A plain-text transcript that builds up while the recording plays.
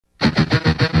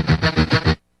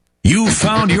You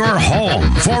found your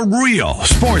home for real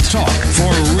sports talk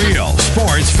for real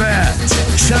sports fans.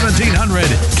 1700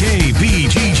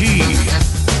 KBGG.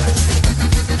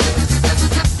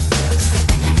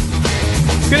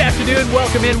 Good afternoon.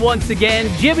 Welcome in once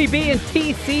again. Jimmy B and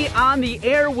TC on the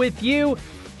air with you.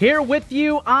 Here with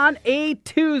you on a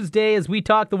Tuesday as we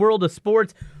talk the world of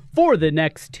sports for the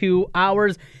next 2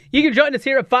 hours. You can join us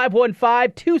here at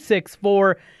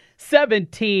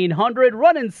 515-264-1700.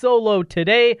 Running solo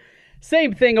today.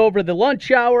 Same thing over the lunch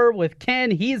hour with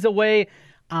Ken. He's away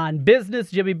on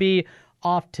business. Jimmy B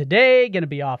off today. Going to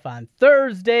be off on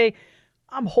Thursday.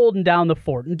 I'm holding down the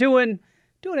fort and doing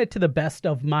it to the best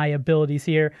of my abilities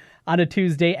here on a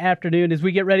Tuesday afternoon as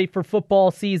we get ready for football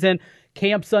season.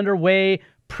 Camp's underway.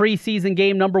 Preseason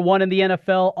game number 1 in the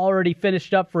NFL already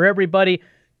finished up for everybody.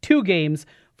 2 games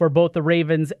for both the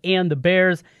Ravens and the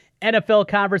Bears. NFL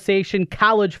conversation,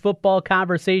 college football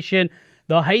conversation.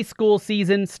 The high school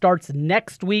season starts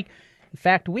next week. In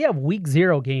fact, we have week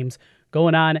 0 games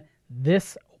going on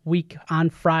this week on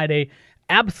Friday.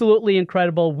 Absolutely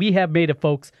incredible. We have made it,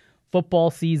 folks.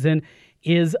 Football season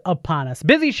is upon us.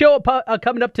 Busy show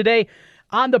coming up today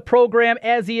on the program,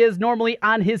 as he is normally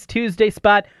on his Tuesday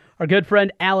spot. Our good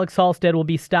friend Alex Halstead will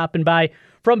be stopping by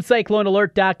from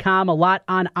CycloneAlert.com. A lot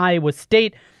on Iowa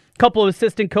State. A couple of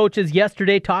assistant coaches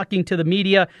yesterday talking to the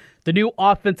media. The new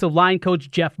offensive line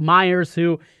coach, Jeff Myers,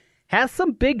 who has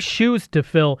some big shoes to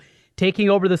fill, taking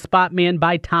over the spot man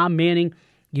by Tom Manning.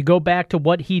 You go back to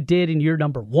what he did in year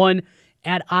number 1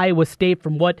 at Iowa State,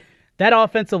 from what that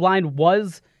offensive line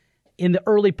was in the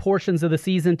early portions of the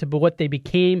season to what they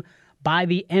became by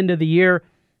the end of the year.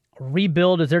 A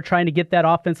rebuild as they're trying to get that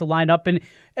offensive line up. And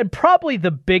probably the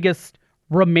biggest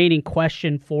remaining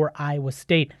question for Iowa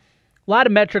State. A lot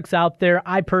of metrics out there.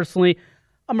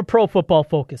 I'm a pro football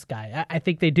focused guy. I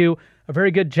think they do a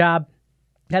very good job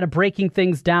kind of breaking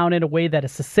things down in a way that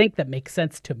is succinct, that makes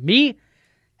sense to me.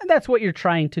 And that's what you're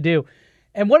trying to do.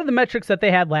 And one of the metrics that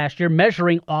they had last year,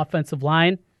 measuring offensive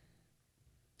line,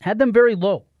 had them very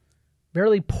low,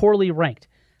 very poorly ranked.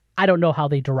 I don't know how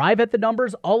they derive at the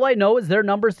numbers. All I know is their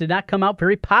numbers did not come out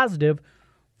very positive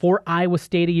for Iowa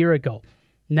State a year ago.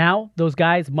 Now, those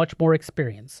guys, much more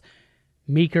experience.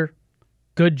 Meeker,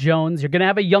 Good Jones. You're going to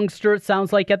have a youngster, it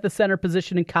sounds like, at the center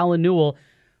position in Colin Newell.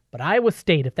 But Iowa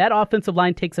State, if that offensive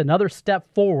line takes another step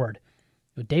forward,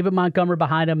 with David Montgomery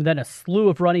behind him, then a slew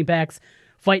of running backs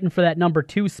fighting for that number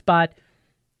 2 spot,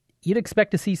 you'd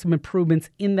expect to see some improvements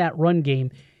in that run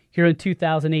game here in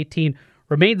 2018.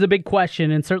 Remains a big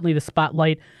question, and certainly the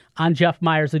spotlight on Jeff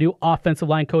Myers, the new offensive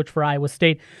line coach for Iowa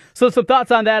State. So some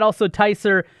thoughts on that. Also,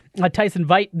 Tyson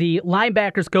Veit, the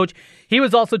linebackers coach, he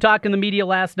was also talking to the media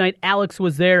last night. Alex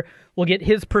was there. We'll get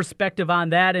his perspective on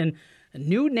that. And a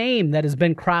new name that has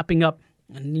been cropping up,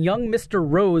 young Mr.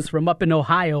 Rose from up in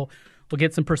Ohio. We'll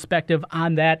get some perspective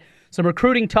on that. Some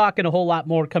recruiting talk and a whole lot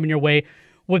more coming your way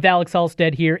with Alex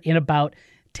Halstead here in about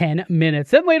 10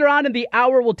 minutes. Then later on in the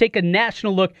hour, we'll take a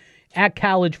national look at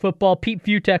college football. Pete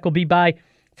Fiutak will be by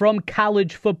from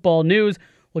College Football News.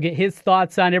 We'll get his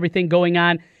thoughts on everything going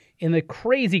on in the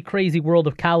crazy, crazy world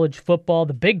of college football.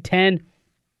 The Big Ten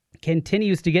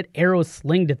continues to get arrows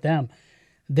slinged at them.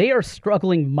 They are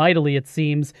struggling mightily, it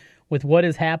seems, with what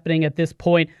is happening at this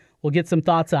point. We'll get some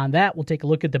thoughts on that. We'll take a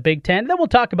look at the Big Ten. Then we'll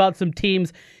talk about some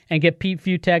teams and get Pete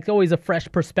Fiutak. Always a fresh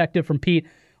perspective from Pete.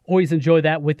 Always enjoy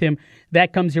that with him.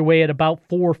 That comes your way at about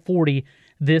 4:40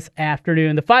 this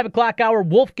afternoon. The 5 o'clock hour,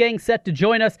 Wolfgang set to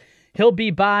join us. He'll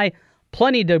be by.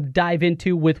 Plenty to dive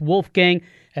into with Wolfgang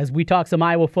as we talk some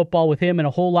Iowa football with him and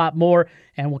a whole lot more.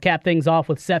 And we'll cap things off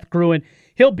with Seth Gruen.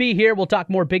 He'll be here. We'll talk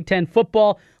more Big Ten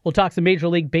football. We'll talk some Major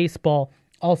League Baseball.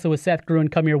 Also with Seth Gruen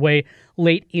come your way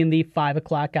late in the 5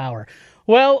 o'clock hour.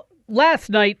 Well, last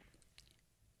night,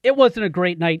 it wasn't a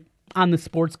great night on the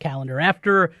sports calendar.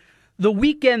 After the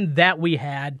weekend that we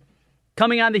had,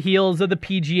 coming on the heels of the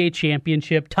PGA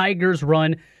Championship, Tigers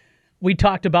run, we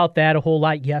talked about that a whole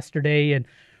lot yesterday and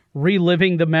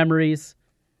reliving the memories.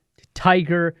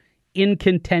 Tiger in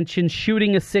contention,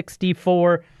 shooting a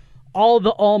 64, all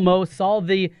the almost, all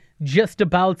the just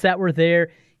abouts that were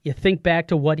there. You think back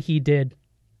to what he did.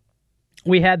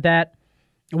 We had that.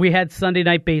 We had Sunday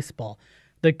Night Baseball,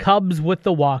 the Cubs with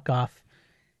the walk-off.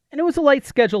 And it was a light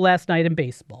schedule last night in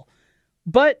baseball.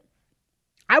 But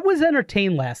I was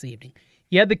entertained last evening.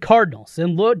 You had the Cardinals.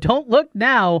 And don't look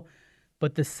now,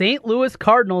 but the St. Louis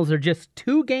Cardinals are just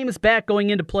 2 games back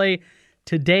going into play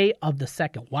today of the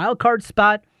second wild card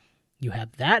spot. You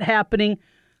have that happening.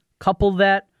 Couple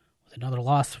that with another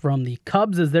loss from the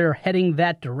Cubs as they're heading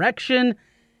that direction.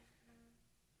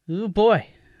 Oh boy.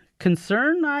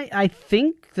 Concern, I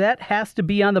think that has to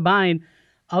be on the mind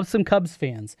of some Cubs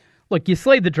fans. look, you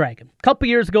slayed the dragon. A couple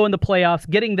years ago in the playoffs,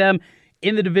 getting them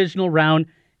in the divisional round,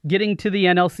 getting to the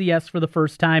NLCS for the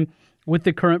first time with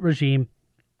the current regime.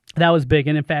 That was big.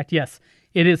 And in fact, yes,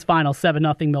 it is final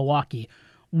 7-0 Milwaukee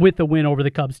with a win over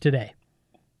the Cubs today.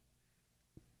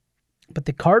 But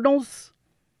the Cardinals,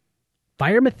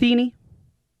 fire Matheny.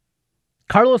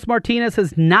 Carlos Martinez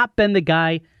has not been the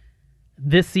guy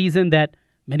this season that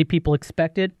many people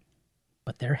expected,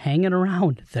 but they're hanging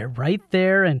around. They're right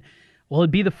there, and well,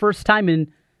 it'd be the first time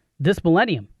in this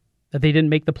millennium that they didn't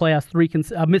make the playoffs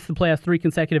miss the playoffs 3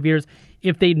 consecutive years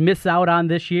if they'd miss out on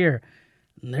this year.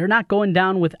 They're not going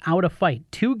down without a fight.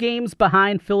 2 games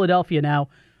behind Philadelphia now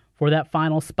for that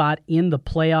final spot in the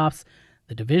playoffs.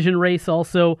 The division race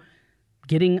also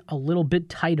getting a little bit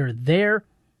tighter there.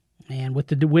 And with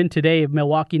the win today of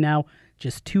Milwaukee now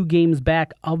just 2 games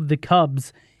back of the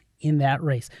Cubs in that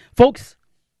race. Folks,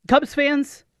 Cubs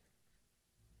fans,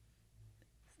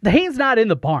 the hay's not in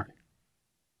the barn.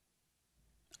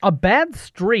 A bad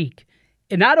streak,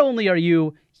 and not only are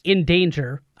you in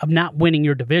danger of not winning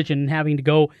your division and having to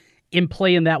go and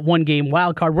play in that 1-game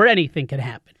wild card where anything can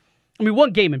happen. I mean,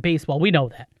 1 game in baseball, we know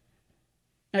that.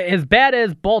 As bad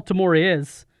as Baltimore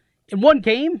is, in 1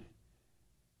 game,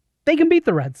 they can beat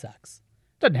the Red Sox.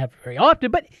 Doesn't happen very often,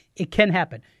 but it can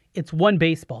happen. It's 1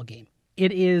 baseball game.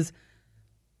 It is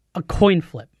a coin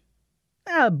flip.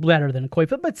 Better than a coin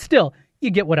flip, but still, you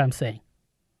get what I'm saying.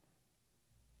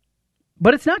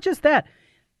 But it's not just that.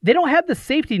 They don't have the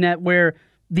safety net where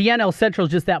the NL Central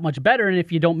is just that much better, and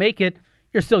if you don't make it,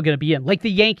 you're still going to be in. Like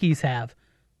the Yankees have.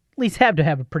 At least have to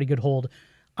have a pretty good hold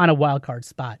on a wild card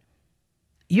spot.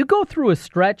 You go through a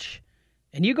stretch,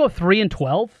 and you go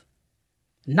 3-12,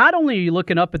 not only are you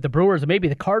looking up at the Brewers and maybe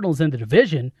the Cardinals in the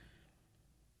division,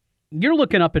 you're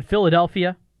looking up at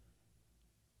Philadelphia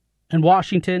and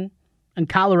Washington and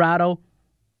Colorado,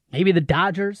 maybe the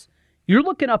Dodgers. You're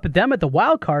looking up at them at the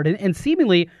wild card, and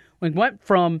seemingly went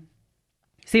from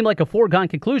seemed like a foregone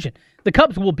conclusion. The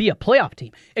Cubs will be a playoff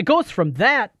team. It goes from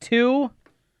that to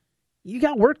you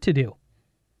got work to do.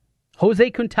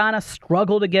 Jose Quintana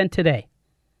struggled again today.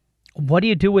 What do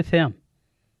you do with him?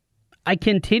 I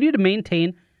continue to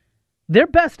maintain their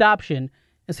best option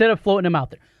instead of floating him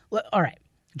out there. All right,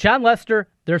 John Lester,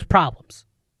 there's problems.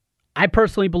 I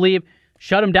personally believe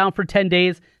shut him down for 10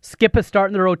 days, skip a start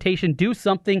in the rotation, do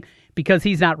something because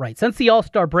he's not right. Since the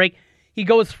All-Star break, he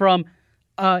goes from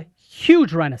a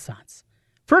huge renaissance.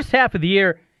 First half of the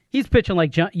year, he's pitching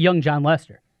like young John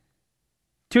Lester.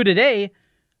 To today,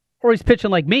 or he's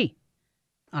pitching like me.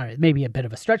 All right, maybe a bit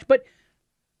of a stretch, but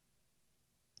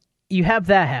you have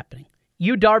that happening.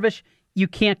 Yu Darvish, you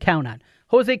can't count on.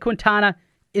 Jose Quintana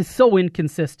is so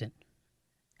inconsistent.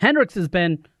 Hendricks has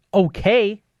been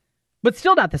okay, but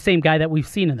still not the same guy that we've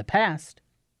seen in the past.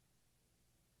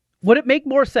 Would it make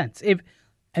more sense if,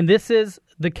 and this is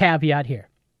the caveat here,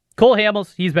 Cole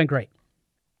Hamels, he's been great.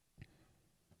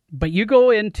 But you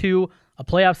go into a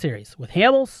playoff series with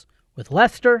Hamels, with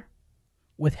Lester,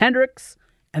 with Hendricks,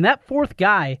 and that 4th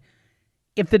guy,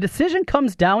 if the decision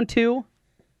comes down to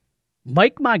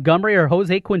Mike Montgomery or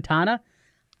Jose Quintana,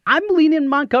 I'm leaning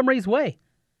Montgomery's way.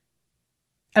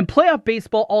 And playoff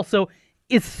baseball also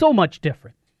is so much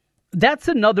different. That's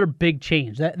another big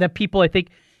change that people, I think,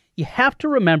 you have to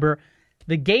remember.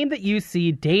 The game that you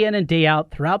see day in and day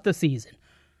out throughout the season,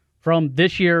 from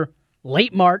this year,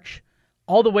 late March,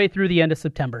 all the way through the end of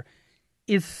September,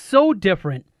 is so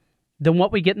different than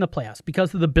what we get in the playoffs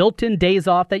because of the built-in days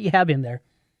off that you have in there,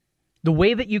 the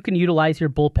way that you can utilize your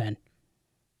bullpen.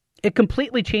 It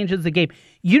completely changes the game.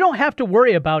 You don't have to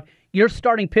worry about your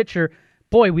starting pitcher,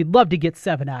 boy, we'd love to get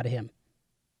 7 out of him.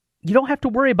 You don't have to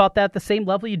worry about that at the same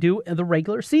level you do in the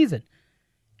regular season.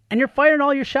 And you're firing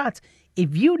all your shots.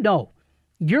 If you know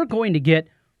you're going to get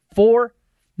 4,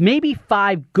 maybe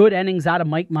 5 good innings out of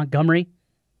Mike Montgomery,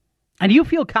 and you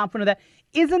feel confident of that,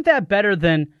 isn't that better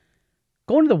than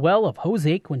going to the well of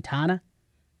Jose Quintana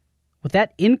with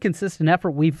that inconsistent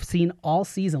effort we've seen all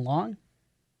season long?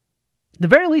 At the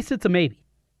very least, it's a maybe.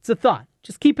 It's a thought.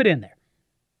 Just keep it in there.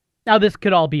 Now, this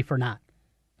could all be for naught.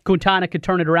 Quintana could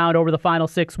turn it around over the final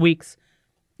 6 weeks.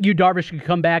 Yu Darvish could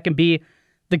come back and be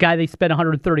the guy they spent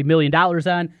 $130 million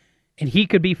on, and he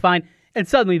could be fine. And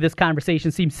suddenly this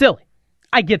conversation seems silly.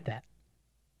 I get that.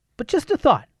 But just a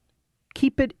thought.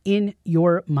 Keep it in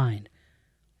your mind.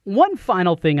 One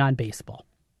final thing on baseball,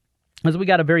 as we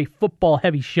got a very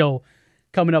football-heavy show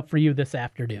coming up for you this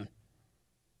afternoon.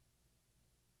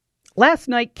 Last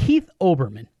night, Keith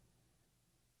Olbermann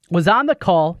was on the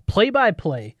call,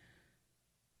 play-by-play,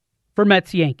 for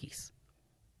Mets-Yankees.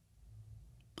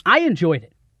 I enjoyed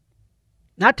it.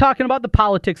 Not talking about the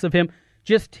politics of him,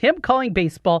 just him calling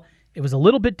baseball. It was a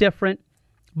little bit different.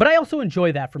 But I also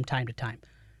enjoy that from time to time.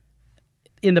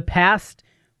 In the past,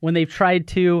 when they've tried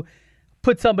to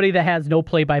put somebody that has no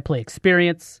play-by-play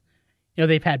experience,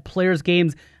 they've had players'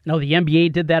 games. I know the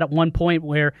NBA did that at one point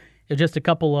where it was just a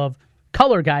couple of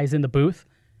color guys in the booth,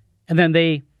 and then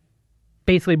they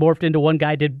basically morphed into one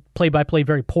guy did play-by-play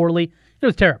very poorly. It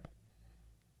was terrible.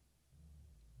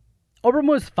 Oberman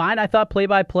was fine, I thought,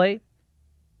 play-by-play,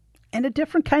 and a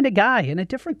different kind of guy and a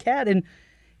different cat. And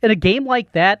in a game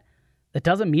like that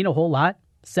doesn't mean a whole lot.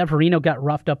 Severino got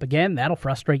roughed up again. That'll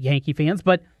frustrate Yankee fans.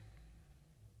 But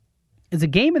it's a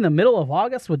game in the middle of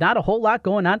August with not a whole lot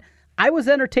going on. I was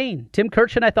entertained. Tim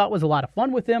Kirchin, I thought, was a lot of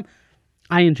fun with him.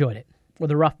 I enjoyed it. Were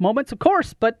there rough moments? Of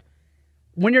course, but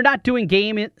when you're not doing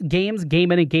games,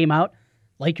 game in and game out,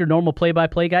 like your normal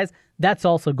play-by-play guys, that's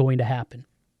also going to happen.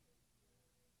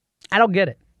 I don't get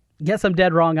it. Guess I'm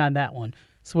dead wrong on that one.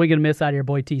 Swing and a miss out of your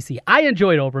boy TC. I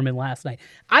enjoyed Oberman last night.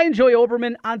 I enjoy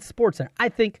Oberman on SportsCenter. I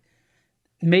think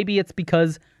maybe it's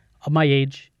because of my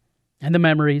age and the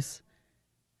memories,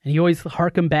 and you always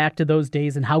harken back to those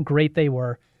days and how great they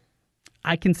were.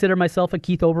 I consider myself a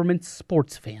Keith Oberman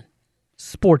sports fan.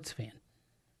 Sports fan.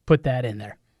 Put that in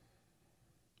there.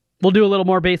 We'll do a little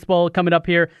more baseball coming up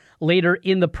here later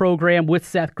in the program with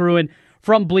Seth Gruen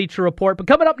from Bleacher Report. But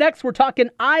coming up next, we're talking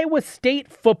Iowa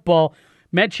State football.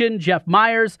 Mentioned Jeff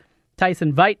Myers,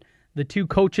 Tyson Veit, the two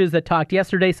coaches that talked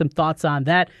yesterday. Some thoughts on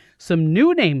that. Some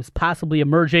new names possibly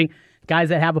emerging, guys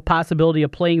that have a possibility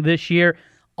of playing this year.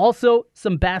 Also,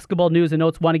 some basketball news and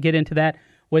notes. Want to get into that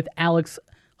with Alex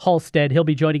Halstead. He'll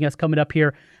be joining us coming up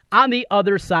here on the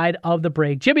other side of the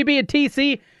break. Jimmy B and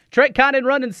TC, Trent Condon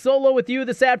running solo with you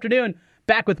this afternoon.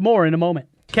 Back with more in a moment.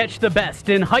 Catch the best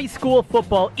in high school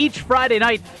football each Friday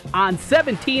night on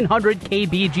 1700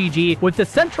 KBGG with the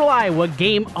Central Iowa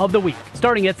Game of the Week,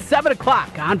 starting at 7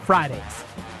 o'clock on Fridays.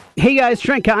 Hey guys,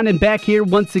 Trent Condon back here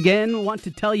once again. Want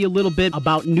to tell you a little bit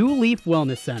about New Leaf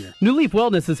Wellness Center. New Leaf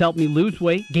Wellness has helped me lose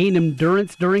weight, gain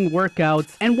endurance during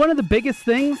workouts, and one of the biggest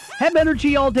things, have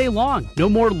energy all day long. No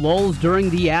more lulls during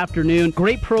the afternoon.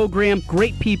 Great program,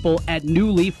 great people at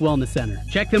New Leaf Wellness Center.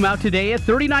 Check them out today at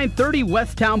 3930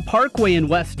 Westtown Parkway in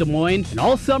West Des Moines. And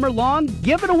all summer long,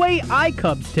 giving away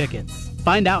iCubs tickets.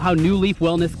 Find out how New Leaf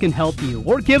Wellness can help you,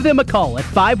 or give them a call at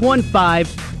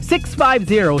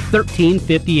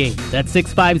 515-650-1358. That's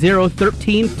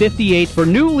 650-1358 for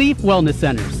New Leaf Wellness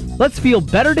Centers. Let's feel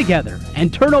better together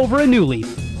and turn over a new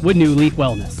leaf with New Leaf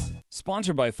Wellness.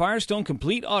 Sponsored by Firestone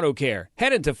Complete Auto Care.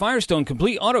 Head to Firestone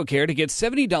Complete Auto Care to get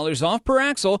 $70 off per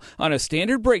axle on a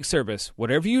standard brake service.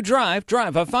 Whatever you drive,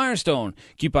 drive a Firestone.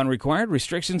 Coupon required.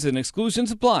 Restrictions and exclusions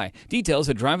apply. Details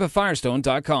at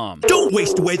driveafirestone.com. Don't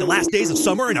waste away the last days of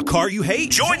summer in a car you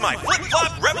hate. Join my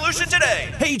flip-flop revolution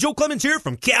today. Hey, Joe Clemens here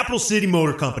from Capital City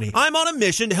Motor Company. I'm on a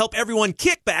mission to help everyone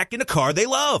kick back in a car they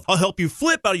love. I'll help you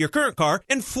flip out of your current car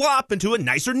and flop into a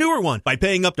nicer, newer one by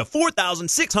paying up to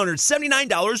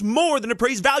 $4,679 more than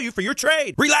appraised value for your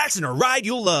trade. Relax in a ride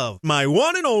you'll love. My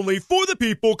one and only for the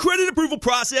people credit approval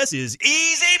process is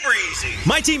easy breezy.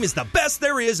 My team is the best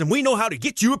there is, and we know how to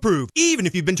get you approved, even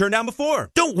if you've been turned down before.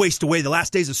 Don't waste away the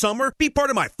last days of summer. Be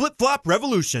part of my flip-flop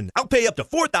revolution. I'll pay up to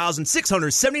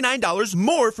 $4,679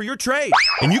 more for your trade,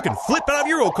 and you can flip out of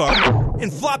your old car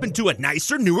and flop into a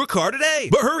nicer, newer car today.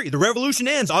 But hurry, the revolution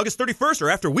ends August 31st or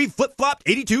after we've flip-flopped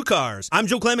 82 cars. I'm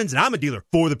Joe Clemens, and I'm a dealer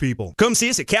for the people. Come see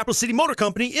us at Capital City Motor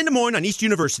Company in Des Moines on East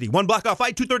University, one block off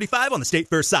I-235 on the State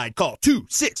Fair side. Call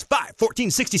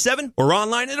 265-1467 or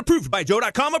online at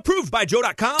approvedbyjoe.com.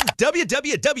 Approvedbyjoe.com.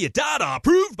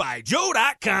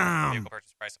 www.approvedbyjoe.com. Vehicle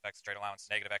purchase price affects trade allowance.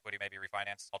 Negative equity may be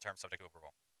refinanced. All terms subject to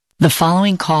approval. The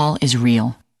following call is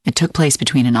real. It took place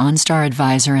between an OnStar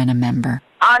advisor and a member.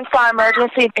 OnStar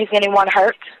emergency. Is anyone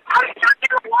hurt? I'm stuck in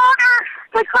the water.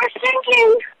 My car's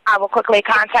sinking. I will quickly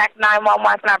contact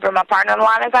 911 and I bring my partner on the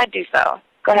line as I do so.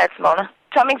 Go ahead, Simona.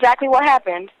 Tell me exactly what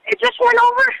happened. It just went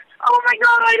over. Oh, my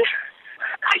God.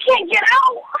 I can't get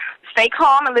out. Stay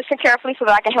calm and listen carefully so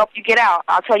that I can help you get out.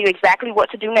 I'll tell you exactly what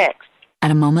to do next.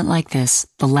 At a moment like this,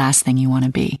 the last thing you want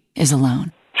to be is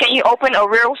alone. Can you open a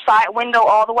rear side window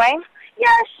all the way?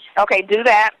 Yes. Okay, do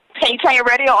that. Can you turn your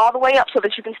radio all the way up so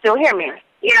that you can still hear me?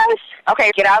 Yes. Okay,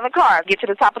 get out of the car. Get to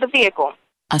the top of the vehicle.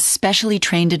 A specially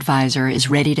trained advisor is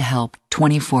ready to help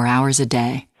 24 hours a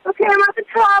day. Okay, I'm at the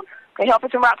top. Okay, help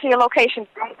us en route to your location.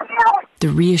 The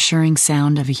reassuring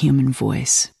sound of a human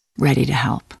voice, ready to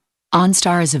help.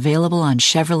 OnStar is available on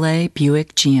Chevrolet,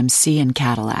 Buick, GMC, and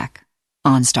Cadillac.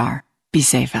 OnStar. Be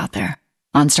safe out there.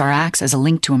 OnStar acts as a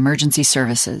link to emergency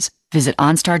services. Visit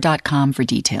OnStar.com for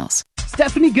details.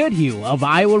 Stephanie Goodhue of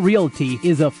Iowa Realty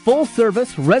is a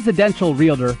full-service residential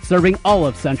realtor serving all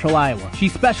of Central Iowa. She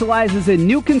specializes in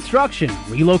new construction,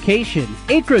 relocation,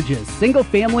 acreages,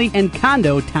 single-family, and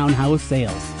condo townhouse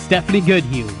sales. Stephanie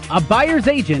Goodhue, a buyer's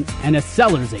agent and a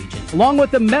seller's agent, along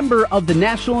with a member of the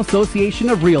National Association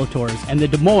of Realtors and the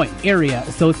Des Moines Area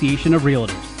Association of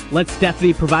Realtors. Let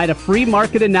Stephanie provide a free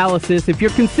market analysis if you're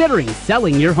considering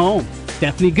selling your home.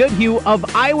 Stephanie Goodhue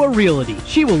of Iowa Realty.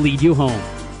 She will lead you home.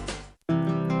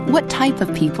 What type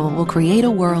of people will create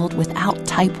a world without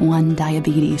type 1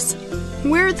 diabetes?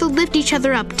 We're the lift each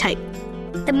other up type.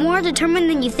 The more determined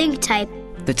than you think type.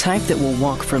 The type that will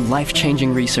walk for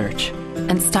life-changing research.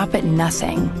 And stop at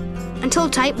nothing. Until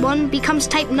type 1 becomes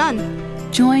type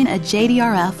none. Join a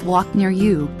JDRF walk near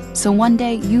you, so one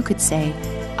day you could say,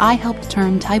 I helped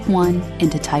turn type 1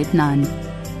 into type none.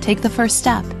 Take the first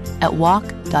step at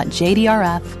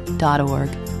walk.jdrf.org.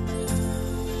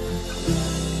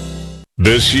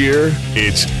 This year,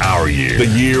 it's our year. The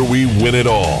year we win it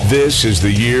all. This is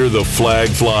the year the flag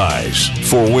flies.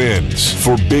 For wins,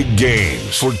 for big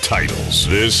games, for titles.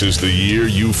 This is the year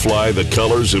you fly the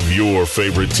colors of your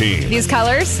favorite team. These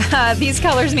colors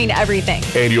mean everything.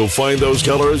 And you'll find those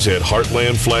colors at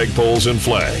Heartland Flagpoles and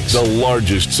Flags. The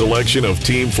largest selection of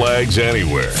team flags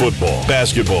anywhere. Football,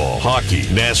 basketball, hockey,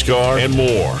 NASCAR, and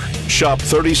more. Shop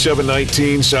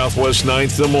 3719 Southwest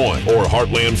 9th Des Moines or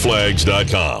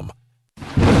heartlandflags.com.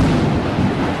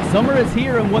 Summer is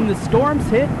here, and when the storms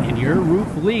hit and your roof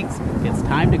leaks, it's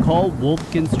time to call Wolf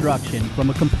Construction. From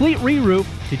a complete re-roof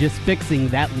to just fixing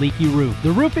that leaky roof.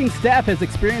 The roofing staff has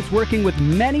experience working with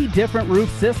many different roof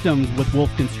systems with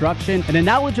Wolf Construction and a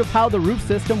knowledge of how the roof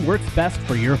system works best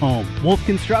for your home. Wolf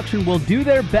Construction will do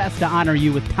their best to honor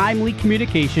you with timely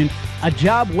communication, a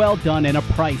job well done, and a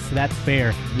price that's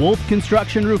fair. Wolf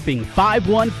Construction Roofing,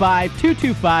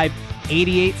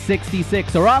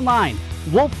 515-225-8866 or online,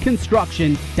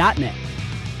 wolfconstruction.net.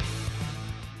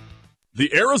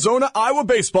 The Arizona Iowa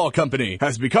Baseball Company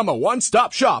has become a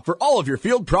one-stop shop for all of your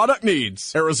field product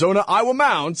needs. Arizona Iowa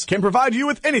Mounds can provide you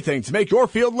with anything to make your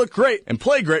field look great and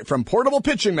play great, from portable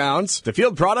pitching mounds to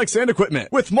field products and equipment.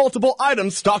 With multiple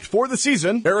items stocked for the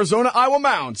season, Arizona Iowa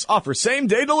Mounds offers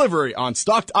same-day delivery on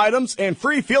stocked items and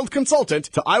free field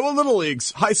consultant to Iowa Little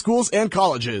Leagues, high schools, and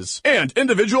colleges. And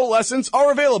individual lessons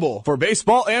are available for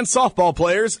baseball and softball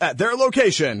players at their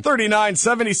location,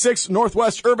 3976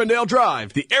 Northwest Urbandale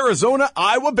Drive, the Arizona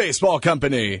Iowa Baseball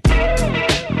Company.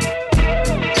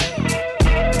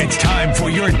 It's time for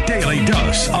your daily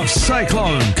dose of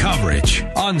Cyclone coverage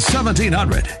on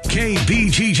 1700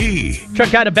 KBGG.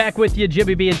 Truck Guide back with you.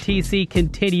 Jimmy B and TC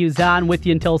continues on with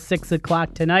you until 6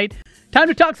 o'clock tonight. Time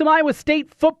to talk some Iowa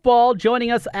State football.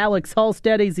 Joining us, Alex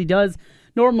Halstead, as he does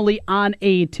normally on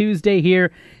a Tuesday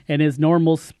here in his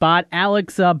normal spot.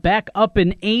 Alex, back up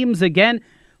in Ames again.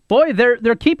 Boy,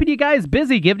 they're keeping you guys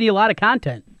busy, giving you a lot of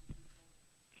content.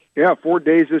 Yeah, 4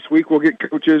 days this week. We'll get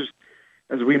coaches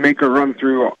as we make a run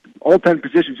through all 10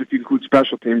 positions if you include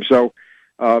special teams. So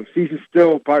season's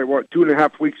still probably,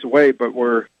 2.5 weeks away, but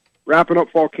we're wrapping up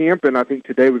fall camp, and I think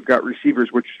today we've got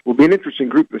receivers, which will be an interesting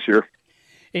group this year.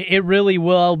 It really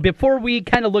will. Before we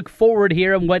kind of look forward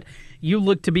here and what you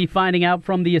look to be finding out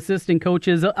from the assistant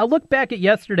coaches, I'll look back at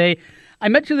yesterday. I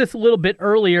mentioned this a little bit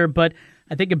earlier, but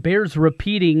I think it bears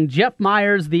repeating. Jeff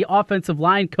Myers, the offensive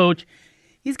line coach,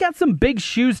 he's got some big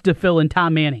shoes to fill in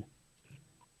Tom Manning.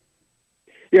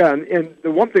 Yeah, and the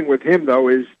one thing with him, though,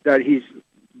 is that he's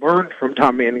learned from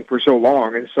Tom Manning for so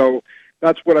long. And so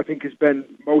that's what I think has been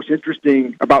most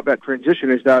interesting about that transition,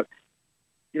 is that,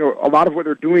 a lot of what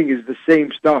they're doing is the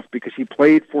same stuff, because he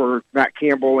played for Matt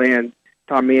Campbell and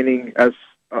Tom Manning as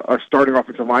a starting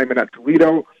offensive lineman at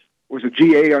Toledo, was a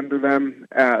GA under them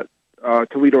at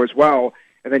Toledo as well,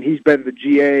 and then he's been the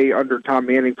GA under Tom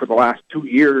Manning for the last 2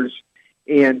 years.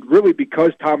 And really,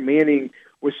 because Tom Manning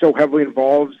was so heavily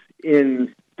involved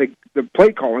in the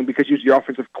play calling, because he was the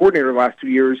offensive coordinator the last 2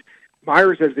 years,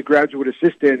 Myers, as the graduate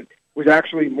assistant, was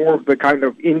actually more of the kind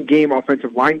of in-game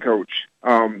offensive line coach,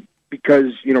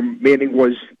 because Manning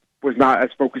was not as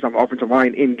focused on the offensive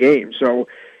line in-game. So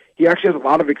he actually has a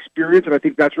lot of experience, and I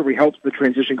think that's really helps the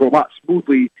transition go a lot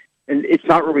smoothly. And it's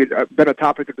not really been a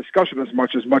topic of discussion as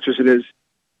much as it is,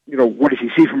 what does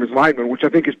he see from his linemen, which I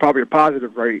think is probably a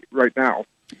positive right now.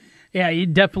 Yeah, you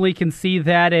definitely can see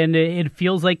that, and it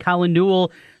feels like Colin Newell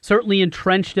certainly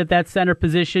entrenched at that center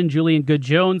position. Julian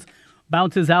Good-Jones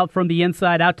bounces out from the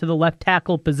inside out to the left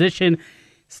tackle position.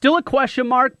 Still a question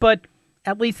mark, but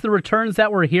at least the returns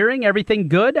that we're hearing, everything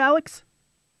good, Alex?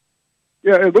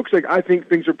 Yeah, it looks like, I think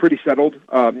things are pretty settled.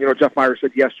 Jeff Myers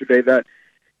said yesterday that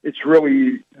it's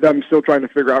really them still trying to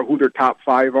figure out who their top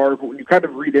 5 are. But when you kind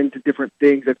of read into different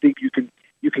things, I think you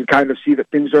can kind of see that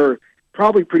things are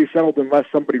probably pretty settled unless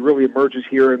somebody really emerges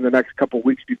here in the next couple of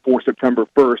weeks before September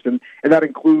 1st. And that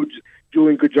includes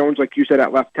Julian Good-Jones, like you said,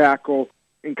 at left tackle,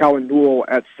 and Colin Newell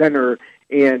at center.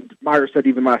 And Meyer said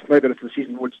even last night that if the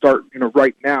season would start,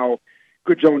 right now,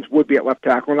 Good-Jones would be at left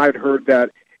tackle. And I'd heard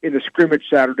that in the scrimmage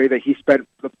Saturday that he spent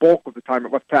the bulk of the time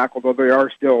at left tackle, though they are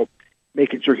still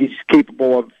making sure he's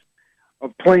capable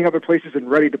of playing other places and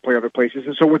ready to play other places.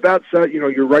 And so with that said,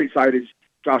 your right side is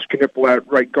Josh Knippel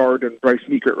at right guard and Bryce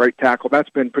Meeker at right tackle. That's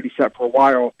been pretty set for a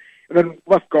while. And then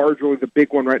left guard's really the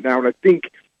big one right now, and I think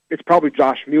it's probably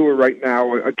Josh Mueller right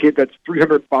now, a kid that's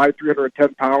 305,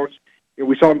 310 pounds.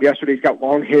 We saw him yesterday. He's got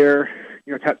long hair,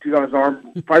 tattoos on his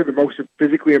arm, probably the most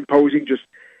physically imposing, just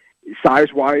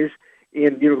size-wise.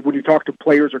 And, when you talk to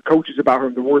players or coaches about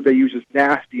him, the word they use is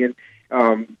nasty. And,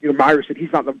 Meyer said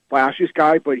he's not the flashiest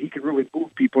guy, but he can really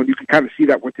move people, and you can kind of see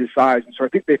that with his size. And so I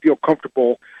think they feel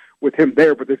comfortable with him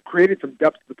there, but they've created some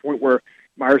depth to the point where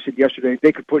Meyer said yesterday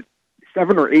they could put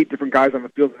 7 or 8 different guys on the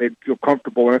field and they'd feel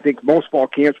comfortable. And I think most fall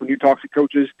camps, when you talk to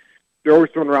coaches, they're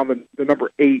always throwing around the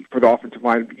number 8 for the offensive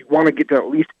line. You want to get to at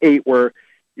least 8 where,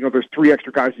 there's 3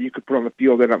 extra guys that you could put on the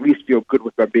field and at least feel good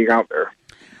with them being out there.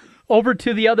 Over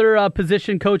to the other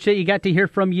position coach that you got to hear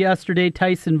from yesterday,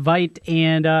 Tyson Veit,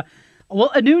 and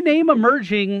a new name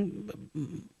emerging,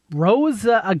 Rose,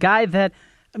 a guy that,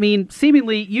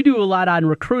 seemingly you do a lot on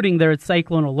recruiting there at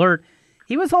Cyclone Alert.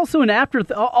 He was also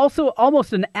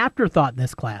almost an afterthought in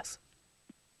this class.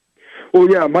 Well,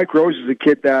 yeah, Mike Rose is a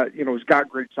kid that has got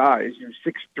great size.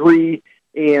 6'3",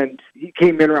 and he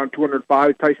came in around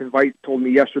 205. Tyson Veit told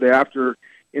me yesterday after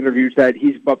interviews that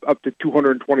he's up to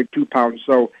 222 pounds.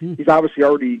 So he's obviously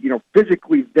already,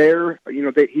 physically there.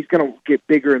 He's going to get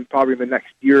bigger and probably in the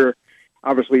next year.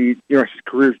 Obviously, his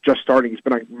career's just starting. He's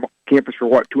been on campus for,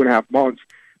 2.5 months.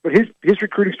 But his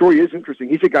recruiting story is interesting.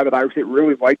 He's a guy that Iowa State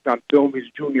really liked on film his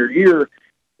junior year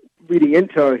leading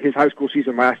into his high school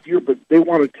season last year, but they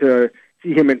wanted to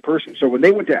see him in person. So when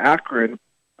they went to Akron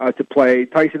to play,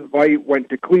 Tyson Veit went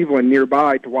to Cleveland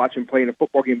nearby to watch him play in a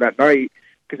football game that night,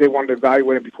 because they wanted to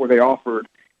evaluate him before they offered.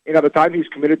 And at the time, he was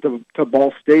committed to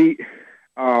Ball State,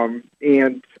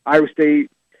 and Iowa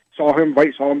State saw him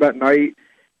that night.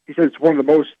 He said it's one of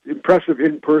the most impressive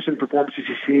in-person performances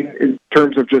he's seen in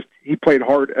terms of just he played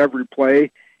hard every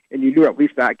play, and you knew at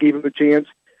least that gave him the chance.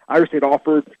 Iowa State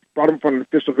offered, brought him for an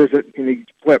official visit, and he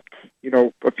flipped,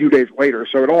 a few days later.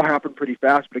 So it all happened pretty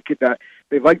fast, but a kid that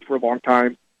they liked for a long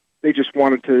time, they just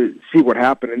wanted to see what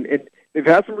happened. And they've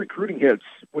had some recruiting hits.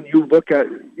 When you look at,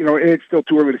 and it's still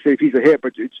too early to say if he's a hit,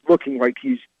 but it's looking like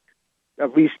he's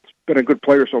at least been a good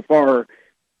player so far.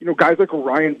 Guys like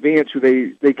Orion Vance, who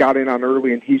they got in on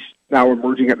early, and he's now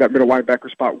emerging at that middle linebacker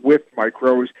spot with Mike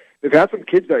Rose. They've had some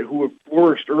kids who have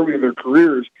flourished early in their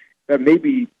careers that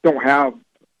maybe don't have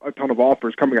a ton of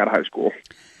offers coming out of high school.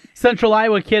 Central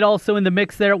Iowa kid also in the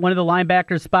mix there at one of the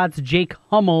linebacker spots, Jake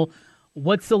Hummel.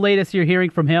 What's the latest you're hearing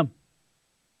from him?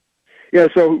 Yeah,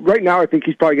 so right now I think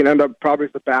he's probably going to end up probably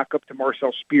as the backup to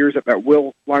Marcel Spears at that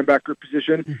will linebacker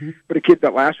position. Mm-hmm. But a kid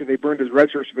that last year they burned his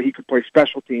red shirt so that he could play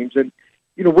special teams. And,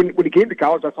 when he came to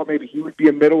college, I thought maybe he would be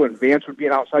a middle and Vance would be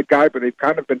an outside guy, but they've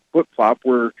kind of been flip-flop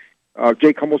where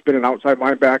Jake Hummel's been an outside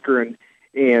linebacker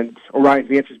and Orion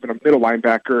Vance has been a middle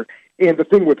linebacker. And the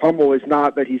thing with Hummel is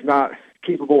not that he's not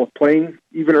capable of playing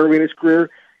even early in his career.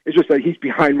 It's just that he's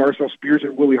behind Marcel Spears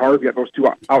and Willie Harvey at those 2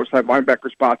 outside linebacker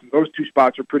spots, and those 2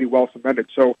 spots are pretty well cemented.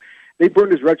 So they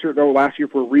burned his red shirt, though, last year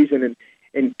for a reason,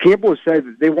 and Campbell has said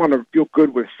that they want to feel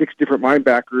good with 6 different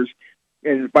linebackers,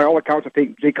 and by all accounts, I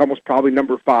think Jake Hummel's probably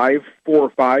number 5, 4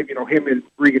 or 5. Him and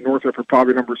Regan Northrup are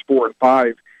probably numbers 4 and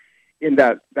 5 in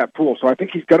that pool. So I think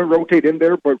he's going to rotate in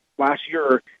there, but last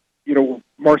year,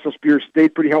 Marcel Spears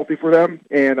stayed pretty healthy for them,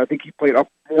 and I think he played up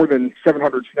more than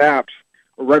 700 snaps,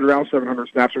 or right around 700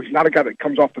 snaps. So he's not a guy that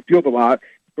comes off the field a lot,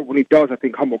 but when he does, I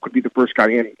think Hummel could be the first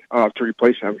guy in to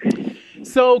replace him.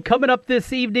 So coming up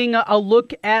this evening, a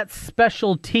look at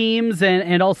special teams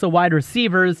and also wide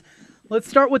receivers. Let's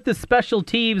start with the special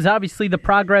teams. Obviously, the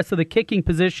progress of the kicking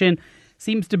position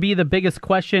seems to be the biggest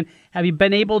question. Have you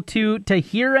been able to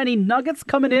hear any nuggets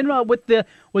coming in with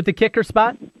the kicker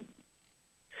spot?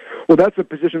 Well, that's a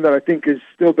position that I think has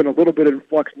still been a little bit in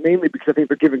flux, mainly because I think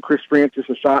they're giving Chris Francis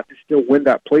a shot to still win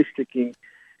that place-kicking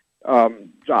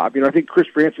job. I think Chris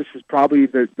Francis is probably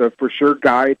the for sure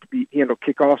guy to handle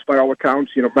kickoffs by all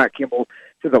accounts. Matt Campbell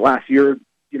said that last year,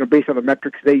 based on the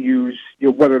metrics they use,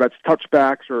 whether that's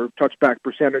touchbacks or touchback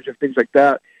percentage and things like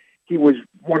that, he was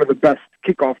one of the best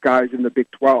kickoff guys in the Big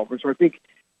 12. And so I think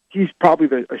he's probably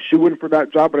a shoo-in for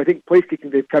that job. But I think place kicking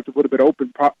they've kept a little bit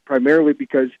open primarily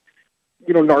because,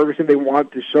 Narveson, they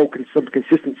want to show some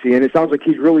consistency. And it sounds like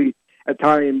he's really, at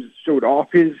times, showed off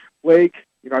his leg.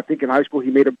 I think in high school he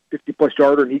made a 50-plus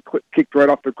yarder and he kicked right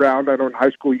off the ground. I know in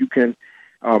high school you can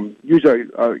use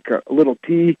a little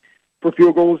tee for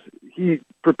field goals. He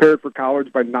prepared for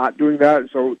college by not doing that.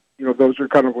 So, those are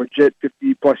kind of legit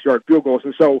 50-plus yard field goals.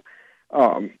 And so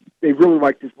they really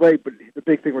liked his leg, but the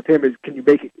big thing with him is can you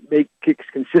make kicks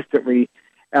consistently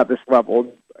at this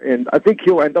level? And I think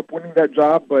he'll end up winning that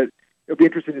job, but it'll be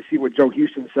interesting to see what Joe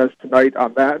Houston says tonight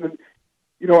on that. And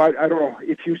I don't know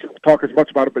if Houston will talk as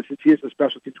much about it, but since he is the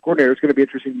special teams coordinator, it's going to be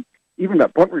interesting. Even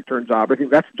that punt return job, I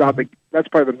think that's a job that's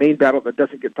probably the main battle that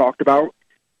doesn't get talked about.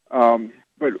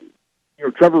 But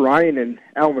Trevor Ryan and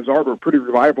Alan Lazard were pretty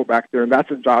reliable back there, and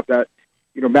that's a job that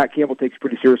Matt Campbell takes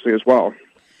pretty seriously as well.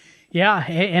 Yeah,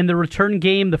 and the return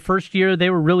game, the first year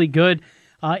they were really good.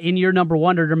 In year number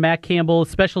 1 under Matt Campbell,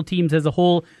 special teams as a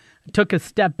whole took a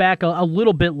step back a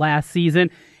little bit last season,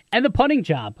 and the punting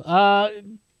job.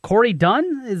 Corey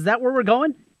Dunn, is that where we're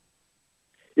going?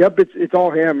 Yep, it's all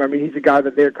him. I mean, he's a guy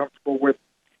that they're comfortable with.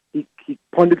 He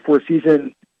punted for a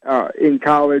season in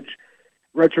college,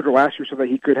 redshirted last year so that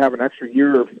he could have an extra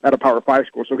year at a Power 5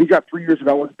 school. So he's got 3 years of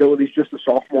eligibility. He's just a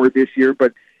sophomore this year,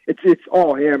 but it's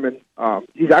all him. And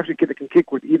he's actually a kid that can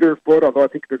kick with either foot, although I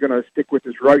think they're going to stick with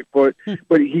his right foot.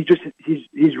 But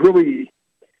he's really,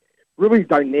 really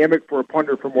dynamic for a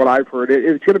punter from what I've heard.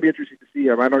 It's going to be interesting to see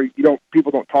him. I know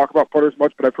people don't talk about punters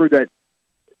much, but I've heard that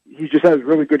he just has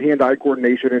really good hand-eye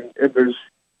coordination, and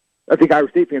I think Iowa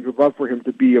State fans would love for him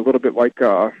to be a little bit like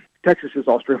Texas's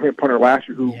Australian punter last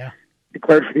year who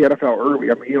declared for the NFL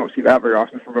early. I mean, you don't see that very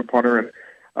often from a punter,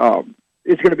 and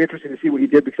it's going to be interesting to see what he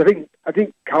did because I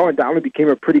think Colin Downey became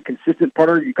a pretty consistent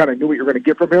punter. You kind of knew what you were going to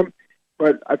get from him,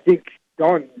 but I think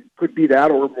Dunn could be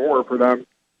that or more for them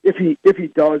if he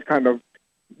does kind of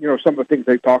some of the things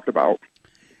they've talked about.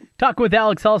 Talk with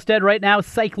Alex Halstead right now,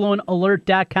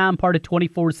 CycloneAlert.com, part of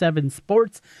 24/7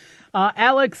 Sports.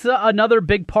 Alex, another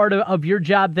big part of your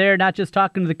job there, not just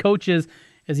talking to the coaches,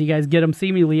 as you guys get them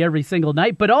seemingly every single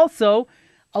night, but also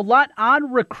a lot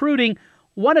on recruiting.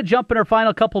 Want to jump in our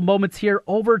final couple moments here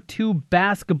over to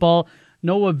basketball.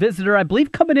 Noah Visitor, I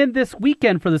believe, coming in this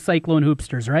weekend for the Cyclone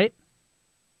Hoopsters, right?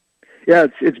 Yeah,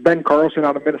 it's Ben Carlson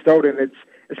out of Minnesota, and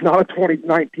it's not a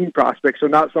 2019 prospect, so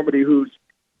not somebody who's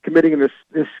committing in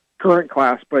this current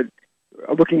class, but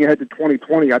looking ahead to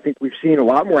 2020, I think we've seen a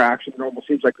lot more action. It almost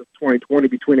seems like 2020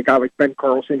 between a guy like Ben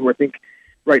Carlson, who I think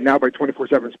right now by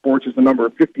 24/7 Sports is the number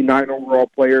 59 overall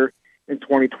player in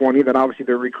 2020. Then obviously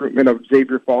the recruitment of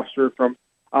Xavier Foster from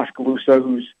Oskaloosa,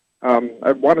 who's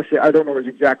I want to say, I don't know his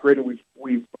exact rating.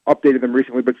 We've updated them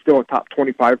recently, but still a top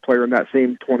 25 player in that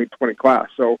same 2020 class.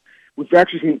 So we've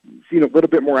actually seen a little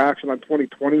bit more action on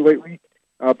 2020 lately.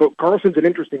 But Carlson's an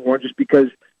interesting one just because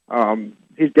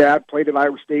his dad played at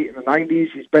Iowa State in the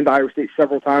 90s. He's been to Iowa State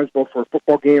several times, both for a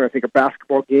football game, I think a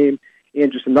basketball game,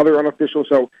 and just another unofficial.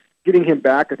 So getting him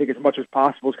back, I think, as much as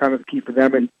possible is kind of the key for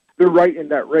them. And they're right in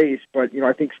that race. But,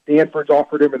 I think Stanford's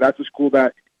offered him, and that's a school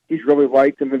that he's really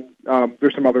liked. And then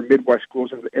there's some other Midwest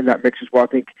schools in that mix as well. I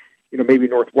think, maybe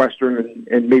Northwestern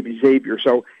and maybe Xavier.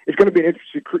 So it's going to be an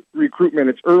interesting recruitment.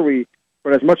 It's early,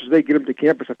 but as much as they get him to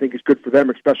campus, I think it's good for them,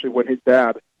 especially when his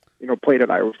dad, played at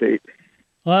Iowa State.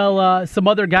 Well, some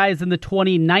other guys in the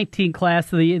 2019 class,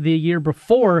 the year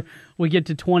before we get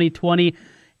to 2020.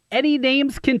 Any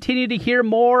names continue to hear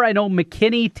more? I know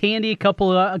McKinney, Tandy, a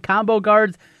couple of combo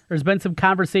guards. There's been some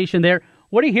conversation there.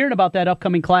 What are you hearing about that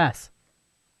upcoming class?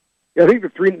 Yeah, I think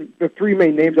the three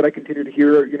main names that I continue to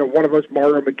hear, one of us,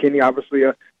 Mario McKinney, obviously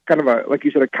a kind of a, like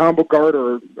you said, a combo guard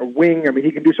or a wing. I mean,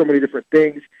 he can do so many different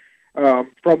things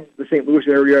from the St. Louis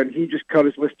area, and he just cut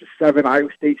his list to 7. Iowa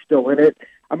State's still in it.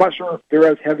 I'm not sure if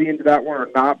they're as heavy into that one or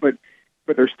not, but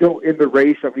they're still in the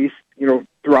race, at least,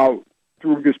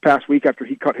 through this past week after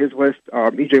he cut his list.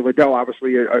 E.J. Liddell,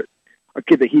 obviously, a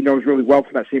kid that he knows really well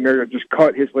from that same area, just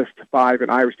cut his list to 5,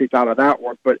 and Iowa State's out of that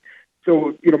one. But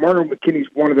so, Mario McKinney's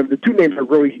one of them. The two names I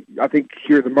really, I think,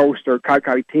 hear the most are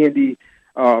Kai Tandy,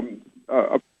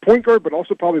 a point guard, but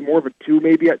also probably more of a 2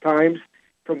 maybe at times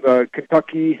from the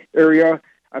Kentucky area.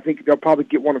 I think they'll probably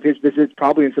get one of his visits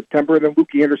probably in September. And then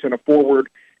Luke Anderson, a forward,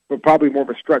 but probably more of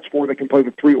a stretch forward that can play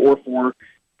with 3 or 4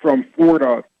 from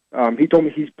Florida. He told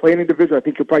me he's planning to visit. I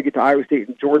think he'll probably get to Iowa State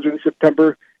and Georgia in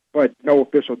September, but no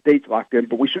official dates locked in.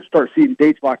 But we should start seeing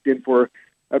dates locked in for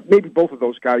maybe both of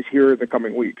those guys here in the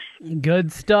coming weeks.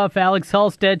 Good stuff, Alex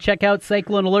Halstead. Check out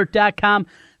CycloneAlert.com.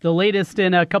 The latest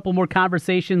in a couple more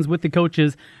conversations with the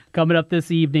coaches coming up this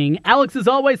evening. Alex, as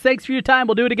always, thanks for your time.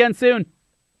 We'll do it again soon.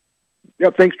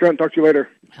 Yep, thanks, Trent. Talk to you later.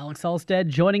 Alex Halstead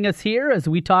joining us here as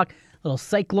we talk a little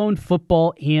Cyclone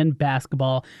football and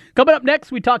basketball. Coming up next,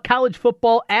 we talk college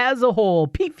football as a whole.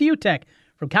 Pete Fiutek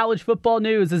from College Football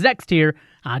News is next here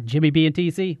on Jimmy B and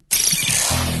TC.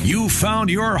 You found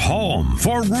your home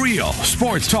for real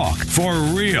sports talk for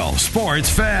real sports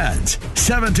fans.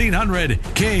 1700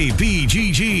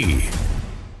 KBGG.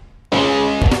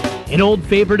 An old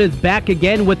favorite is back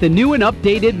again with a new and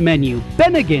updated menu,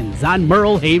 Bennigan's on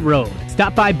Merle Hay Road.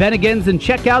 Stop by Bennigan's and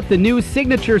check out the new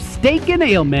signature steak and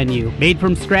ale menu, made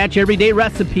from scratch everyday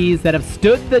recipes that have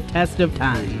stood the test of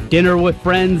time. Dinner with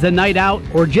friends, a night out,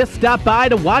 or just stop by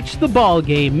to watch the ball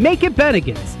game, make it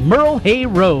Bennigan's, Merle Hay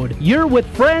Road. You're with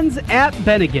friends at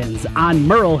Bennigan's on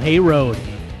Merle Hay Road.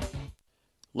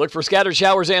 Look for scattered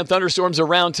showers and thunderstorms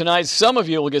around tonight. Some of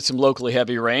you will get some locally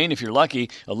heavy rain. If you're lucky,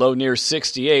 a low near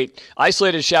 68.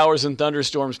 Isolated showers and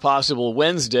thunderstorms possible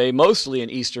Wednesday, mostly in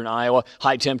eastern Iowa.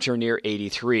 High temperature near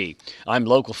 83. I'm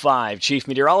Local 5 Chief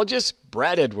Meteorologist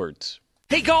Brad Edwards.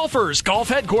 Hey golfers, Golf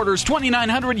Headquarters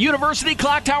 2900 University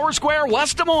Clock Tower Square,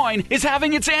 West Des Moines is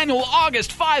having its annual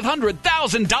August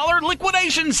 $500,000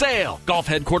 liquidation sale. Golf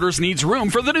Headquarters needs room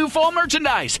for the new fall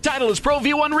merchandise. Titleist Pro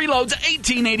V1 Reloads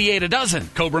 $18.88 a dozen.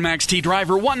 Cobra Max T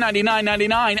Driver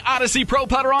 $199.99. Odyssey Pro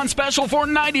Putter on special for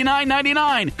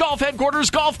 $99.99. Golf Headquarters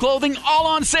golf clothing all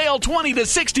on sale 20 to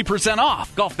 60%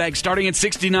 off. Golf bags starting at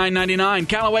 $69.99.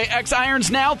 Callaway X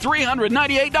irons now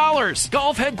 $398.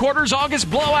 Golf Headquarters August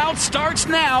blowout starts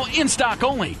now, in stock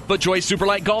only. But Joyce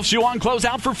Superlight Golf Shoe on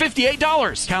closeout for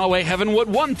 $58. Callaway Heavenwood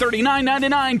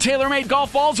 $139.99. TaylorMade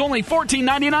golf balls only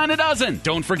 $14.99 a dozen.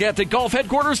 Don't forget that Golf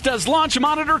Headquarters does launch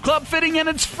monitor club fitting and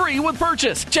it's free with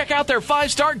purchase. Check out their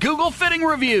 5-star Google fitting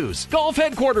reviews. Golf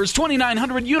Headquarters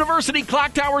 2900 University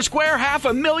Clock Tower Square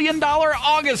 $500,000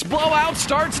 August blowout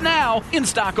starts now, in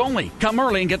stock only. Come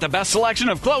early and get the best selection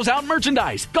of closeout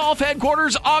merchandise. Golf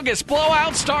Headquarters August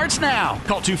blowout starts now.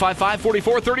 Call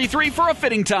 255-4433 for a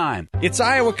fitting time. It's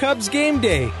Iowa Cubs game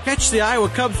day. Catch the Iowa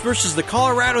Cubs versus the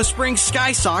Colorado Springs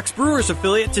Sky Sox Brewers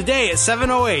affiliate today at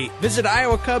 7:08. Visit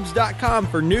iowacubs.com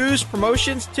for news,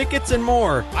 promotions, tickets, and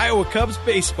more. Iowa Cubs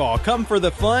baseball. Come for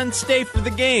the fun, stay for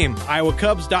the game.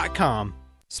 iowacubs.com.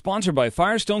 Sponsored by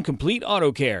Firestone Complete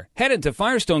Auto Care. Head into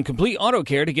Firestone Complete Auto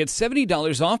Care to get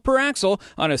 $70 off per axle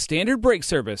on a standard brake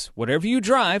service. Whatever you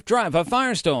drive, drive a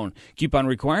Firestone. Coupon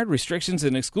required. Restrictions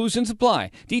and exclusions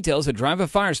apply. Details at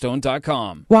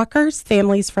driveafirestone.com. Walkers,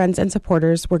 families, friends, and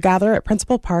supporters will gather at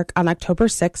Principal Park on October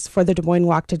 6th for the Des Moines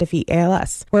Walk to Defeat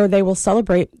ALS, where they will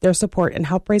celebrate their support and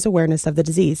help raise awareness of the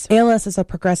disease. ALS is a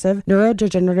progressive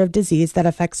neurodegenerative disease that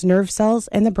affects nerve cells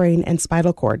in the brain and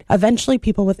spinal cord. Eventually,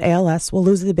 people with ALS will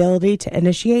lose the ability to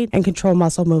initiate and control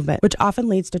muscle movement, which often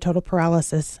leads to total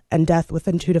paralysis and death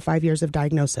within 2 to 5 years of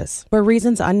diagnosis. For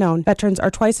reasons unknown, veterans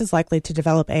are twice as likely to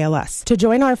develop ALS. To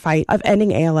join our fight of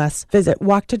ending ALS, visit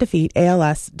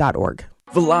walktodefeatals.org.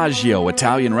 Villaggio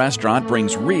Italian Restaurant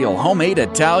brings real homemade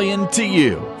Italian to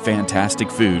you. Fantastic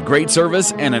food, great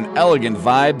service, and an elegant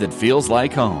vibe that feels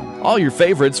like home. All your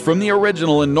favorites from the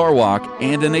original in Norwalk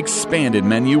and an expanded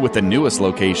menu with the newest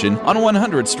location on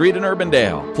 100th Street in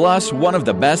Urbandale. Plus, one of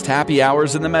the best happy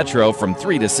hours in the metro from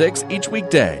 3 to 6 each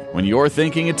weekday. When you're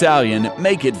thinking Italian,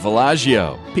 make it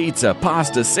Villaggio. Pizza,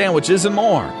 pasta, sandwiches, and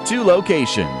more. 2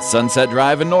 locations, Sunset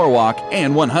Drive in Norwalk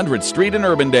and 100th Street in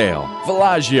Urbandale.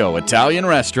 Villaggio Italian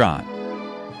Restaurant.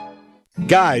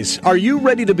 Guys, are you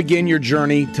ready to begin your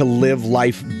journey to live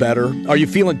life better? Are you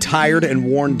feeling tired and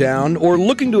worn down, or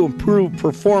looking to improve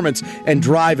performance and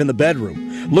drive in the bedroom?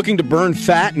 Looking to burn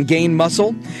fat and gain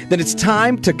muscle? Then it's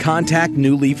time to contact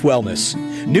New Leaf Wellness.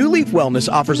 New Leaf Wellness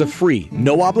offers a free,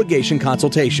 no-obligation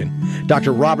consultation.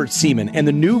 Dr. Robert Seaman and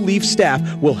the New Leaf staff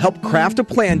will help craft a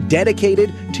plan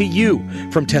dedicated to you.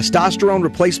 From testosterone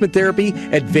replacement therapy,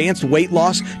 advanced weight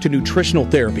loss, to nutritional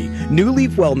therapy, New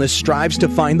Leaf Wellness strives to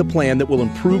find the plan that will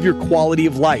improve your quality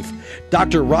of life.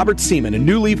 Dr. Robert Seaman and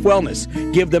New Leaf Wellness.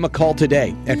 Give them a call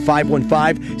today at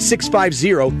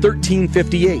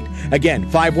 515-650-1358. Again,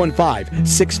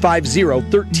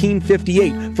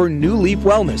 515-650-1358 for New Leaf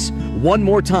Wellness. One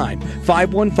more time,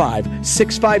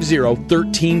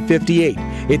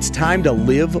 515-650-1358. It's time to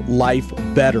live life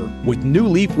better with New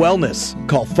Leaf Wellness.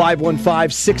 Call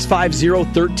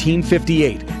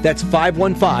 515-650-1358. That's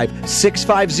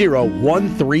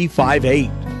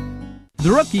 515-650-1358. The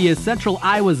Rookie is Central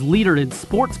Iowa's leader in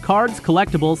sports cards,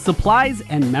 collectibles, supplies,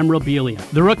 and memorabilia.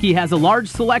 The Rookie has a large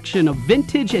selection of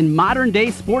vintage and modern-day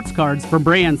sports cards from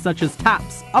brands such as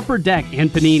Topps, Upper Deck,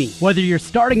 and Panini. Whether you're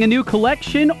starting a new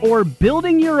collection or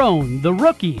building your own, The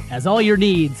Rookie has all your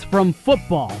needs from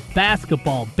football,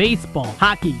 basketball, baseball,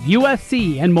 hockey,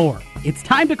 UFC, and more. It's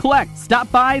time to collect.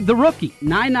 Stop by The Rookie,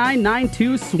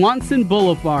 9992 Swanson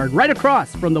Boulevard, right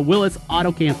across from the Willis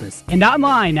Auto Campus. And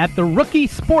online at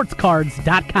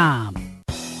therookiesportscards.com.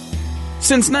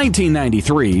 Since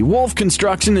 1993, Wolf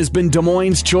Construction has been Des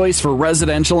Moines' choice for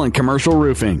residential and commercial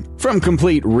roofing. From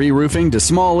complete re-roofing to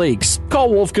small leaks, call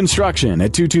Wolf Construction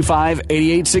at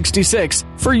 225-8866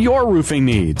 for your roofing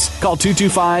needs. Call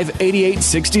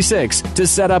 225-8866 to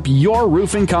set up your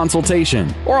roofing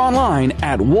consultation or online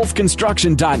at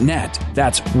wolfconstruction.net.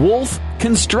 That's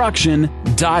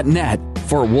wolfconstruction.net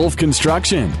for Wolf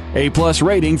Construction. A+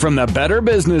 rating from the Better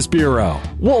Business Bureau.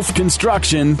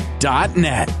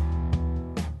 wolfconstruction.net.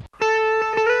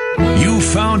 You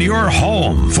found your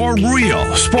home for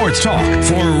real sports talk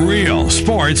for real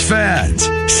sports fans.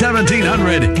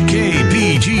 1700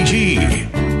 KBGG.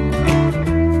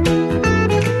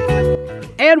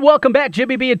 And welcome back.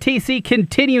 Jimmy B and TC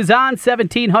continues on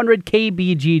 1700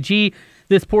 KBGG.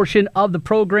 This portion of the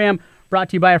program brought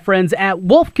to you by our friends at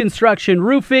Wolf Construction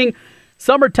Roofing.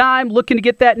 Summertime, looking to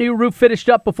get that new roof finished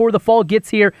up before the fall gets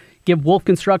here. Give Wolf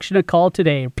Construction a call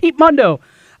today. Pete Mundo,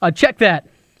 check that.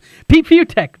 Pete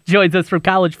Fiutek joins us from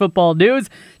College Football News,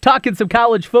 talking some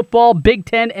college football, Big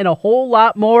Ten, and a whole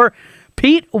lot more.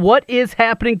 Pete, what is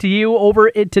happening to you over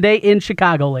today in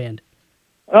Chicagoland?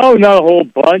 Oh, not a whole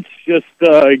bunch. Just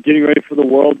getting ready for the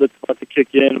World that's about to kick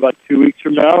in about 2 weeks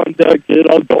from now and get it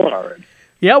all going already.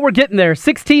 Yeah, we're getting there.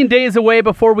 16 days away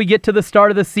before we get to the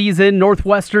start of the season.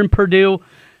 Northwestern, Purdue.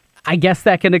 I guess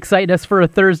that can excite us for a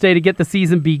Thursday to get the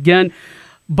season begun.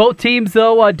 Both teams,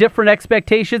 though, different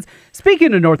expectations.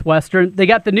 Speaking of Northwestern, they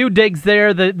got the new digs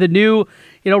there, the new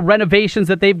renovations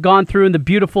that they've gone through in the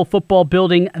beautiful football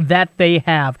building that they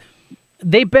have.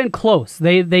 They've been close.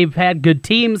 They've had good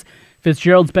teams.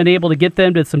 Fitzgerald's been able to get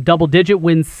them to some double-digit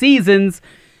win seasons.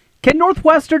 Can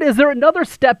Northwestern, is there another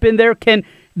step in there? Can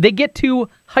they get to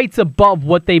heights above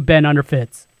what they've been under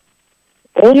Fitz?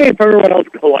 Only if everyone else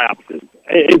collapses.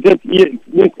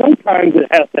 Sometimes it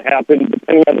has to happen,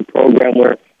 depending on the program,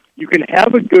 where you can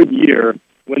have a good year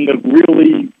when the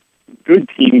really good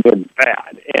teams are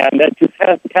bad. And that just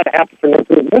has to kind of happen for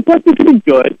Northwestern. Northwestern can be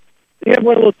good. They have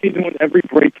one of those seasons when every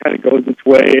break kind of goes its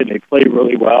way and they play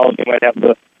really well. And they might have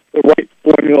the right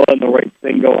formula and the right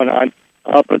thing going on.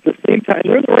 But at the same time,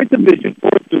 they're in the right division for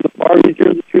it. They're the far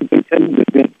easier of the two Big Ten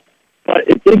divisions. But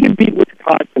if they can beat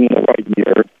Wisconsin in the right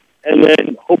year, and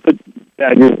then hope that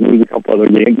Badgers lose a couple other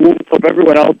games, we'll hope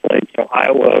everyone else, like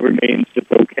Iowa, remains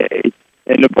just okay,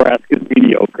 and Nebraska's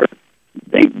mediocre.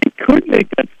 They could make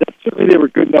that step. Certainly they were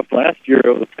good enough last year,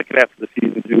 the second half of the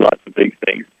season, to do lots of big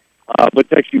things. But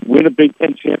to actually win a Big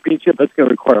Ten championship, that's going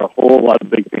to require a whole lot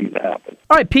of big things to happen.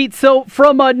 All right, Pete, so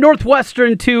from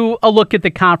Northwestern to a look at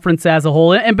the conference as a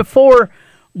whole, and before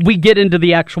we get into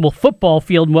the actual football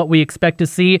field and what we expect to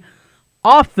see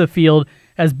off the field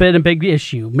has been a big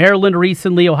issue. Maryland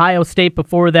recently, Ohio State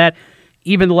before that,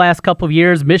 even the last couple of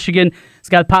years. Michigan has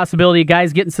got the possibility of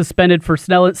guys getting suspended for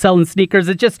selling sneakers.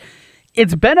 It's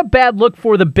been a bad look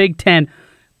for the Big Ten.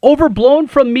 Overblown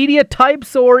from media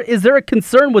types, or is there a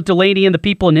concern with Delaney and the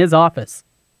people in his office?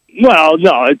 Well,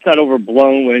 no, it's not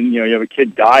overblown when you have a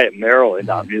kid die at Maryland,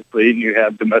 obviously, and you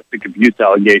have domestic abuse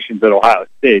allegations at Ohio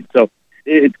State. So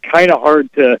it's kind of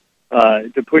hard to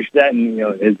push that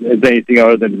as anything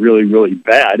other than really, really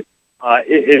bad.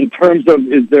 In terms of,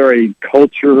 is there a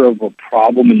culture of a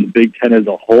problem in the Big Ten as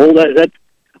a whole? That's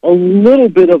a little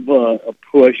bit of a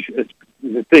push to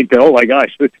think that, oh my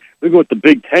gosh, look at what the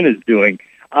Big Ten is doing.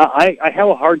 I have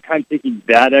a hard time taking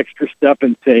that extra step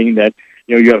and saying that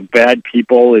you have bad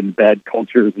people and bad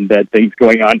cultures and bad things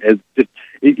going on. I think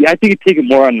it takes it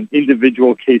more on an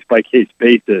individual case-by-case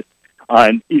basis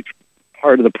on each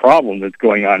part of the problem that's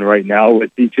going on right now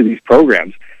with each of these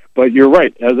programs. But you're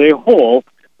right. As a whole,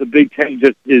 the Big Ten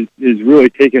just is really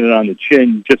taking it on the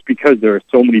chin just because there are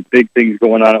so many big things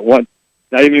going on at once,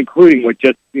 not even including what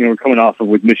just we're coming off of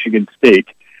with Michigan State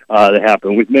that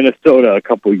happened, with Minnesota a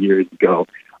couple of years ago,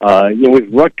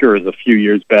 with Rutgers a few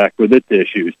years back with its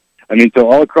issues. I mean,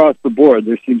 so all across the board,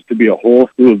 there seems to be a whole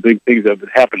slew of big things that have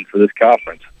happened for this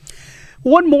conference.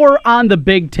 One more on the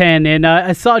Big Ten, and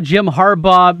I saw Jim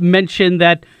Harbaugh mention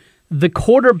that the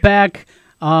quarterback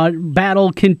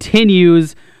battle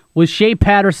continues with Shea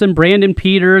Patterson, Brandon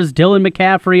Peters, Dylan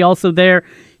McCaffrey also there.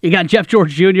 You got Jeff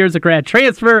George Jr. as a grad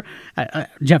transfer.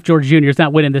 Jeff George Jr. is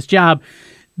not winning this job.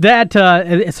 That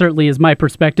certainly is my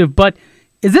perspective. But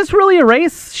is this really a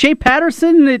race? Shea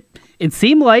Patterson, it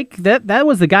seemed like that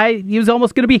was the guy, he was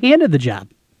almost going to be handed the job.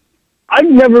 I've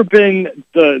never been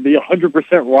the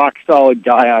 100% rock solid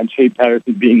guy on Shea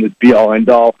Patterson being this be-all,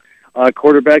 end-all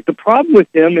quarterback. The problem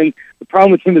with him, and the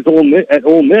problem with him is at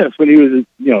Ole Miss when he was as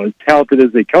talented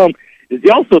as they come, is he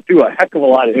also threw a heck of a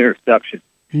lot of interceptions.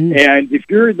 And if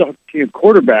you're the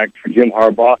quarterback for Jim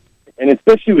Harbaugh, and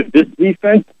especially with this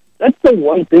defense, that's the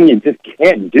one thing you just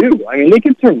can't do. I mean, they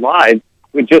can survive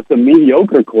with just a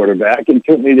mediocre quarterback, and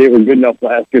certainly they were good enough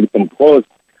last year to come close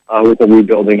with a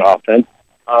rebuilding offense.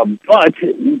 But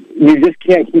you just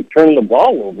can't keep turning the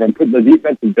ball over and putting the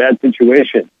defense in bad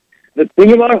situations. The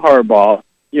thing about Harbaugh,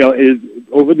 is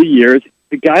over the years,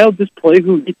 the guy will just play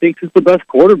who he thinks is the best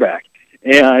quarterback.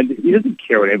 And he doesn't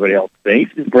care what anybody else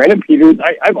thinks. Brandon Peters,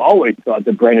 I've always thought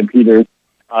that Brandon Peters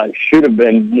should have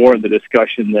been more of the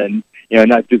discussion than,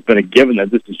 not just been a given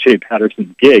that this is Shea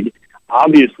Patterson's gig.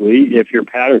 Obviously, if you're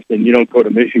Patterson, you don't go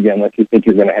to Michigan unless you think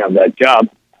you're going to have that job.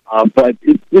 But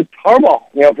it's Harbaugh.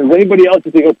 If there's anybody else,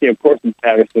 you think, okay, of course it's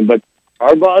Patterson. But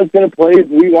Harbaugh is going to play as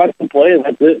we want to play, and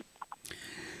that's it.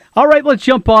 All right, let's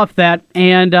jump off that.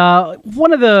 And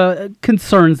one of the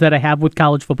concerns that I have with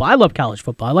college football, I love college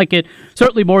football. I like it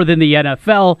certainly more than the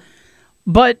NFL.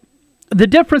 But the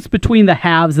difference between the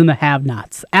haves and the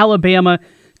have-nots, Alabama,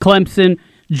 Clemson,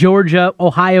 Georgia,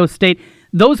 Ohio State,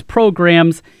 those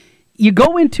programs, you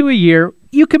go into a year,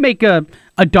 you can make a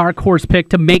dark horse pick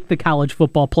to make the college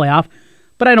football playoff,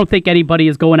 but I don't think anybody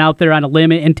is going out there on a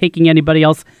limb and taking anybody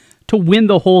else to win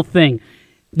the whole thing.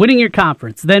 Winning your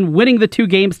conference, then winning the 2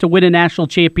 games to win a national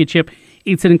championship,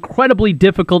 it's an incredibly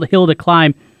difficult hill to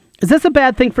climb. Is this a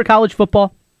bad thing for college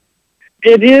football?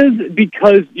 It is,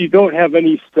 because you don't have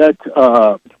any set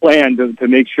plan to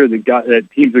make sure that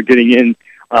teams are getting in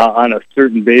on a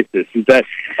certain basis. Is that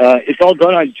it's all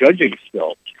done on judging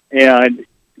still, and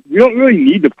you don't really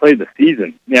need to play the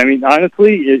season. I mean,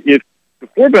 honestly, if the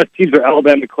 4 best teams are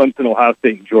Alabama, Clemson, Ohio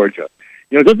State, and Georgia,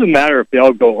 it doesn't matter if they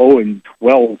all go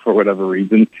 0-12 for whatever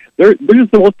reason. They're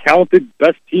just the most talented,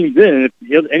 best teams in. And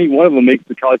if any one of them makes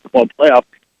the college football playoff,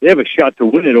 they have a shot to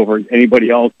win it over anybody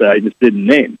else that I just didn't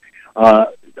name.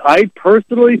 I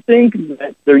personally think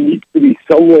that there needs to be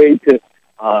some way to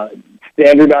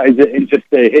standardize it and just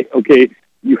say, hey, okay,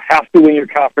 you have to win your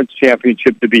conference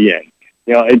championship to be in.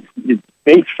 It's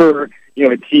thanks for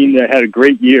a team that had a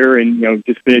great year and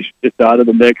just finished just out of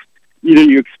the mix. Either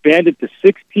you expand it to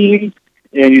 6 teams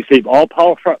and you say all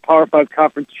Power 5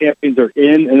 conference champions are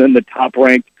in, and then the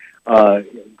top-ranked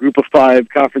Group of 5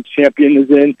 conference champion is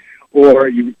in, or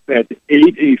you at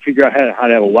 8 and you figure out how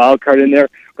to have a wild card in there.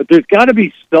 But there's got to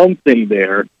be something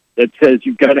there that says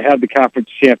you've got to have the conference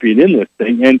champion in this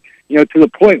thing. And to the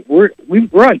point we're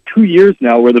on 2 years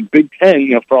now where the Big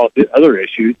Ten, for all the other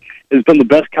issues, has been the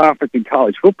best conference in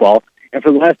college football. And for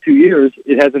the last 2 years,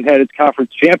 it hasn't had its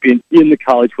conference champion in the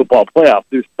college football playoff.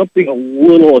 There's something a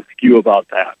little askew about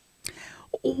that.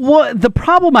 Well, the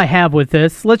problem I have with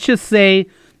this, let's just say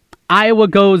Iowa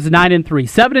goes 9-3,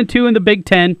 7-2 in the Big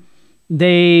Ten.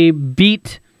 They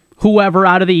beat whoever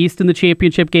out of the East in the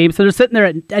championship game. So they're sitting there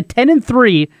at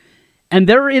 10-3, and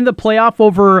they're in the playoff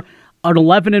over an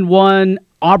 11-1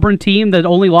 Auburn team that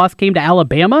only loss came to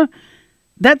Alabama.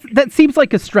 That seems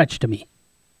like a stretch to me.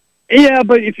 Yeah,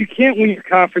 but if you can't win your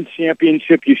conference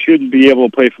championship, you shouldn't be able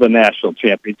to play for the national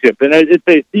championship. And it's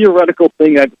a theoretical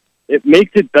thing that it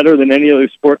makes it better than any other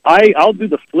sport. I'll do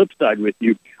the flip side with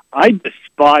you. I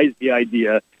despise the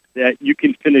idea that you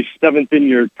can finish 7th in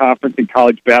your conference in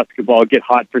college basketball, get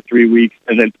hot for 3 weeks,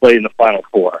 and then play in the Final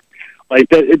Four. Like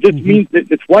that, it just means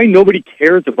that it's why nobody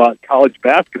cares about college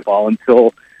basketball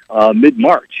until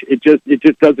mid-March. It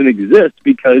just doesn't exist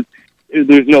because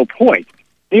there's no point.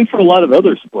 Same for a lot of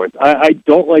other sports. I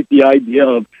don't like the idea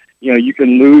of, you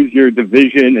can lose your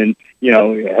division and,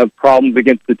 have problems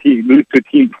against the team, lose to a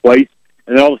team twice,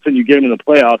 and then all of a sudden you get them in the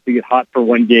playoffs, you get hot for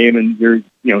one game, and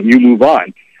you move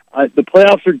on. The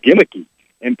playoffs are gimmicky,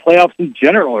 and playoffs in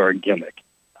general are a gimmick.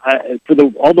 For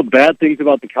all the bad things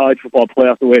about the college football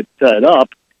playoff, the way it's set up,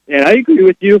 and I agree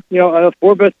with you, on a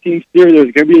 4 best teams theory,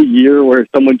 there's going to be a year where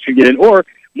someone should get in, or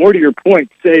more to your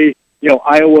point, say,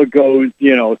 Iowa goes,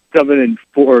 7-4,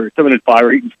 7-5,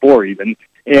 or 8-4 even,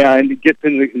 and gets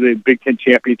in the Big Ten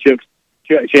championship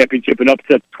and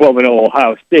upsets 12-0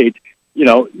 Ohio State.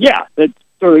 That's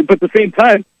sort of, but at the same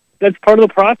time, that's part of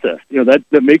the process.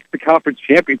 That makes the conference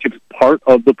championships part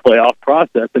of the playoff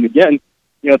process. And again,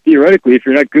 theoretically, if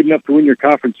you're not good enough to win your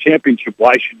conference championship,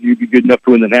 why should you be good enough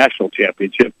to win the national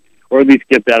championship, or at least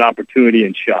get that opportunity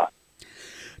and shot?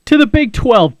 To the Big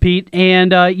 12, Pete,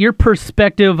 and your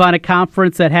perspective on a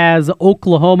conference that has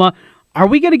Oklahoma. Are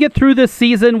we going to get through this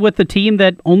season with a team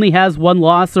that only has 1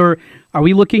 loss, or are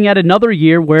we looking at another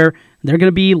year where they're going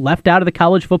to be left out of the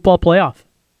college football playoff?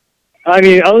 I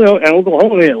mean, I don't know, and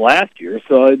Oklahoma made it last year,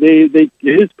 so it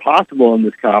is possible in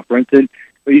this conference,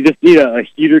 but you just need a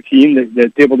heater team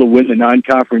that's able to win the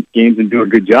non-conference games and do a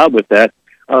good job with that.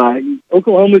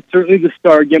 Oklahoma's certainly the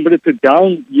star again, but it's a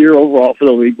down year overall for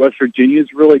the league. West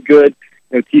Virginia's really good.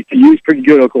 TCU's pretty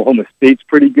good. Oklahoma State's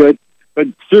pretty good. But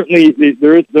certainly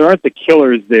there aren't the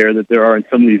killers there that there are in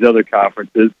some of these other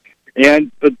conferences.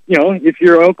 But if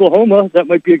you're Oklahoma, that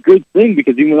might be a good thing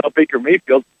because even without Baker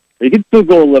Mayfield, they can still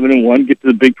go 11-1, get to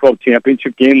the Big 12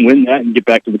 championship game, win that, and get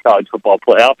back to the college football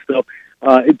playoff. So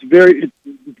it's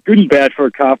good and bad for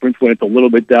a conference when it's a little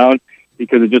bit down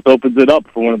because it just opens it up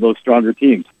for one of those stronger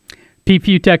teams. Pete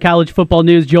Fiutak, College Football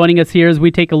News, joining us here as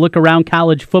we take a look around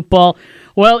college football.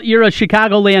 Well, you're a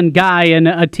Chicagoland guy and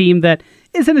a team that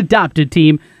is an adopted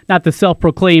team, not the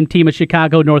self-proclaimed team of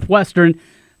Chicago Northwestern,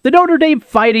 the Notre Dame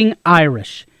Fighting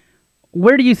Irish.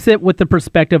 Where do you sit with the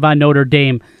perspective on Notre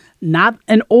Dame? Not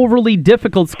an overly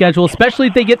difficult schedule, especially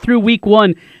if they get through week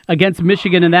 1 against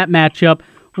Michigan in that matchup.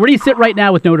 Where do you sit right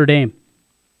now with Notre Dame?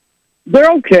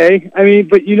 They're okay.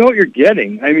 But you know what you're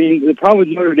getting. The problem with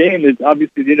Notre Dame is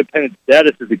obviously the independent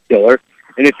status is a killer.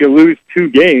 And if you lose 2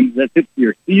 games, that's it for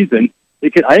your season.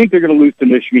 I think they're going to lose to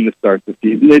Michigan to start the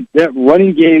season. That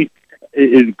running game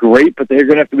is great, but they're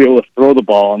going to have to be able to throw the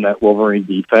ball on that Wolverine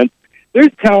defense. There's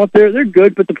talent there. They're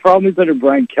good, but the problem is under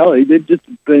Brian Kelly, they've just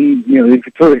been, they've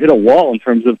sort of hit a wall in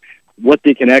terms of what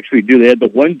they can actually do. They had the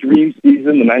one dream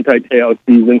season, the Manti Te'o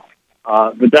season,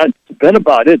 but that's been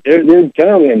about it. They're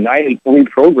generally a 9-3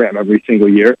 program every single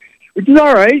year, which is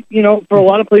all right. For a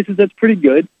lot of places, that's pretty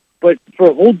good. But for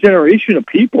a whole generation of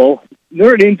people,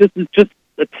 Notre Dame is just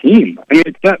a team.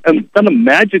 It's not a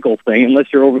magical thing unless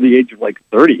you're over the age of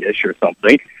 30-ish or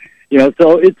something.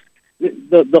 So it's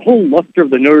the whole luster of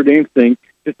the Notre Dame thing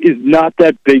just is not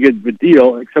that big of a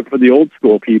deal, except for the old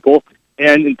school people.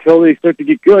 And until they start to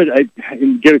get good,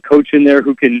 and get a coach in there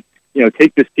who can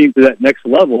take this team to that next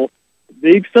level,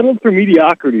 they've settled for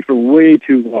mediocrity for way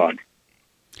too long.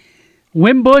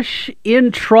 Wimbush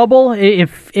in trouble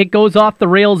if it goes off the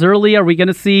rails early. Are we going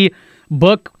to see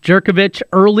Book Jerkovich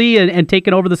early and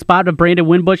taking over the spot of Brandon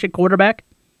Wimbush at quarterback?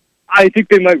 I think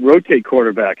they might rotate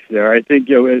quarterbacks there. I think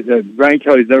Brian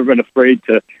Kelly's never been afraid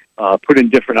to put in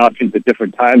different options at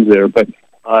different times there. But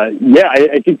I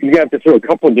think you're going to have to throw a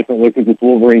couple of different looks at this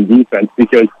Wolverine defense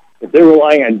because if they're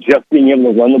relying on just being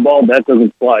able to run the ball, that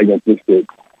doesn't fly against this group.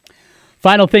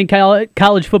 Final thing,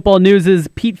 college football news is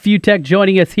Pete Fiutak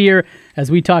joining us here as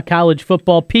we talk college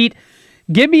football. Pete,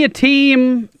 give me a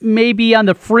team maybe on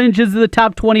the fringes of the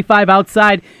top 25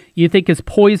 outside you think is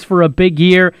poised for a big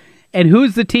year, and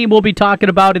who's the team we'll be talking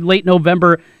about in late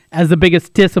November as the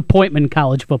biggest disappointment in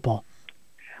college football?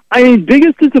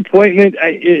 Biggest disappointment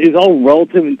is all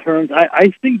relative in terms.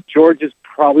 I think Georgia's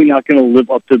probably not going to live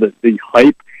up to the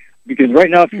hype because right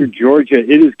now if you're Georgia,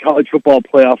 it is college football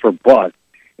playoff or bust.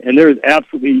 And there's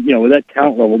absolutely, with that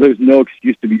talent level, there's no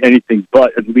excuse to be anything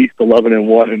but at least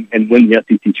 11-1 and win the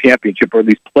SEC championship or at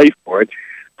least play for it.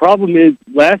 Problem is,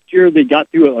 last year they got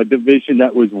through a division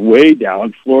that was way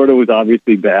down. Florida was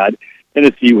obviously bad.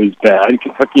 Tennessee was bad.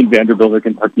 Kentucky and Vanderbilt are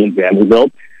Kentucky and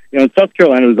Vanderbilt. South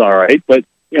Carolina was all right, but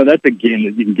that's a game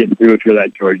that you can get through if you're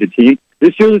that Georgia team.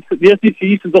 This year, the SEC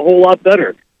East is a whole lot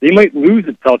better. They might lose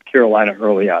at South Carolina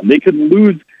early on. They could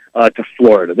lose to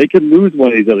Florida. They could lose one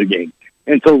of these other games.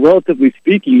 And so, relatively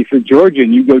speaking, if you're Georgia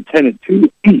and you go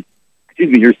 10-2,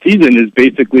 your season is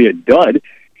basically a dud.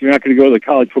 You're not going to go to the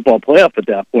college football playoff at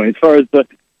that point. As far as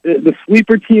the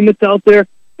sleeper team that's out there,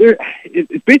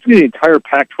 it's basically the entire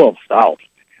Pac-12 South.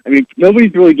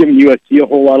 Nobody's really giving USC a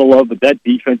whole lot of love, but that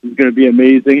defense is going to be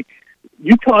amazing.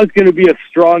 Utah is going to be a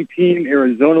strong team.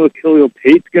 Arizona with Khalil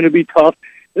Tate's going to be tough.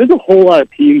 There's a whole lot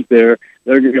of teams there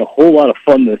that are going to be a whole lot of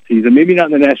fun this season. Maybe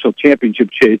not in the national championship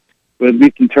chase, but at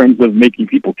least in terms of making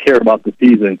people care about the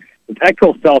season. The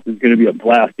Pac-12 South is going to be a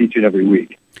blast each and every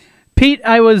week. Pete,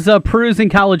 I was perusing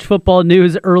college football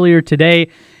news earlier today,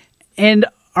 and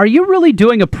are you really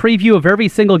doing a preview of every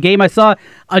single game? I saw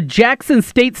a Jackson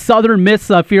State Southern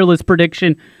Miss fearless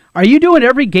prediction. Are you doing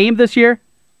every game this year?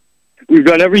 We've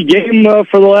done every game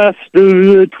for the last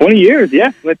 20 years,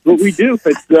 yeah. That's what we do.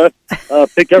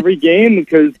 It's pick every game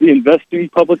because the investing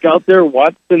public out there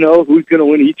wants to know who's going to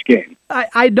win each game.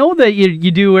 I know that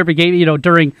you do every game,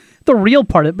 during the real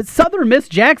part of it, but Southern Miss,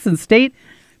 Jackson State,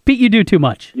 Pete, you do too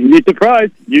much. You'd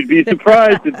be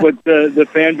surprised at what the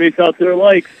fan base out there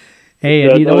likes. Hey,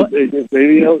 and you know what?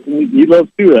 He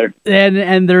loves too there.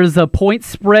 And there's a point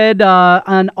spread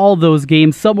on all those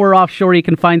games. Somewhere offshore you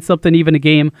can find something, even a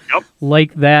game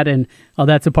like that, and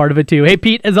that's a part of it too. Hey,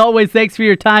 Pete, as always, thanks for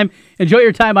your time. Enjoy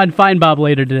your time on Fine Bob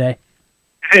later today.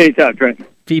 Anytime, Trent.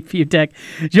 Pete Fiutak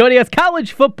joining us.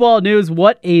 College football news,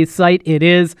 what a sight it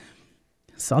is.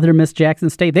 Southern Miss, Jackson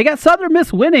State. They got Southern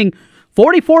Miss winning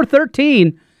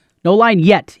 44-13. No line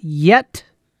yet.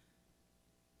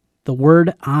 the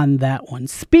word on that one.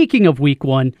 Speaking of week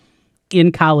 1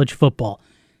 in college football,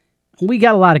 we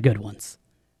got a lot of good ones.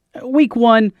 Week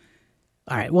 1,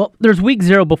 all right, well, there's week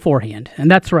 0 beforehand, and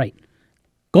that's right.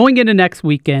 Going into next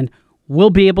weekend, we'll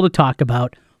be able to talk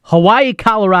about Hawaii,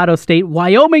 Colorado State,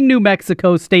 Wyoming, New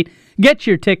Mexico State. Get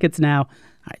your tickets now. All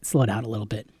right, slow down a little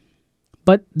bit.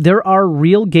 But there are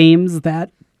real games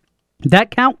that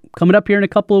count coming up here in a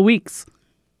couple of weeks.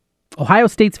 Ohio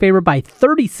State's favored by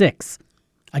 36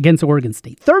 against Oregon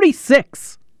State.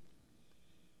 36!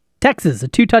 Texas, a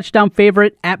 2-touchdown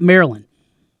favorite at Maryland,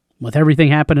 with everything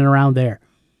happening around there.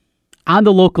 On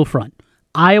the local front,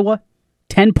 Iowa,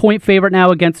 10-point favorite now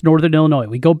against Northern Illinois.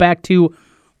 We go back to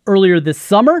earlier this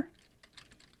summer.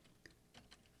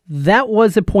 That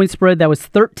was a point spread that was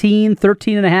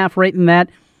 13.5, right in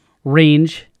that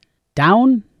range.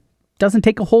 Down, doesn't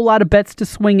take a whole lot of bets to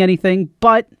swing anything,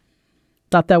 but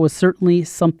thought that was certainly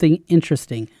something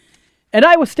interesting. And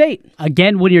Iowa State,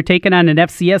 again, when you're taking on an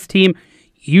FCS team,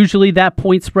 usually that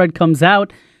point spread comes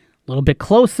out a little bit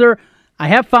closer. I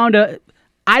have found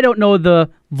I don't know the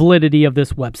validity of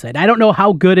this website. I don't know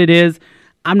how good it is.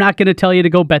 I'm not going to tell you to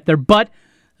go bet there, but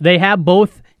they have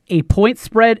both a point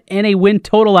spread and a win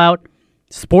total out.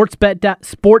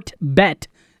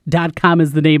 Sportbet.com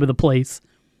is the name of the place.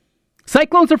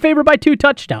 Cyclones are favored by 2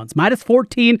 touchdowns, minus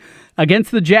 14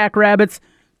 against the Jackrabbits.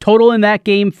 Total in that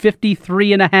game,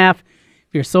 53.5. If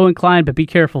you're so inclined, but be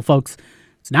careful, folks.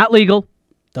 It's not legal,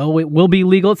 though it will be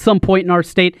legal at some point in our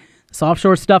state. This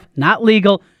offshore stuff, not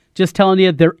legal. Just telling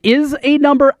you, there is a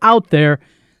number out there.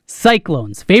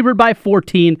 Cyclones, favored by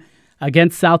 14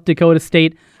 against South Dakota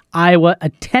State. Iowa, a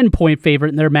 10-point favorite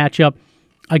in their matchup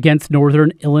against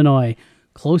Northern Illinois.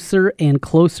 Closer and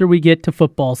closer we get to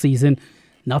football season.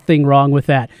 Nothing wrong with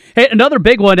that. Hey, another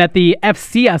big one at the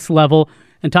FCS level,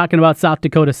 and talking about South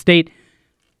Dakota State,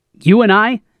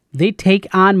 UNI, they take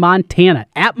on Montana.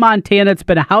 At Montana, it's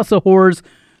been a house of horrors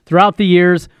throughout the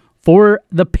years for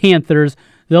the Panthers.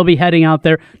 They'll be heading out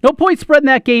there. No point spread in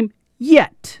that game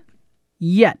yet.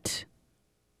 In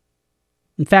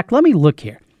fact, let me look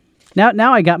here.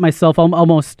 Now I got myself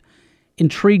almost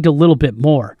intrigued a little bit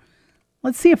more.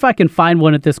 Let's see if I can find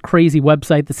one at this crazy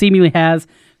website that seemingly has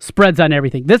spreads on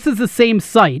everything. This is the same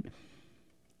site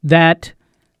that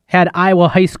had Iowa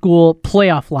high school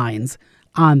playoff lines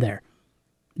on there.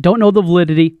 Don't know the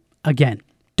validity. Again,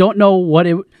 don't know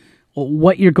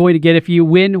what you're going to get if you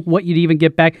win, what you'd even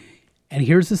get back. And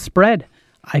here's the spread.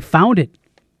 I found it.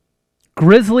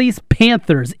 Grizzlies,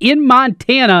 Panthers in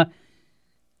Montana.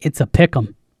 It's a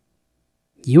pick'em.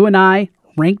 UNI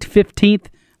ranked 15th.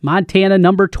 Montana,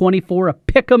 number 24, a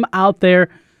pick'em out there,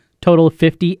 total of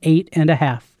 58.5.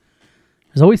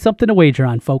 There's always something to wager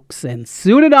on, folks, and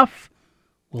soon enough,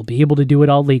 we'll be able to do it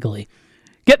all legally.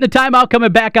 Getting the timeout,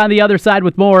 coming back on the other side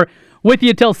with more. With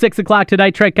you till 6 o'clock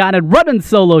tonight, Trent Condon running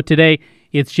solo today.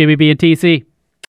 It's Jimmy B and TC.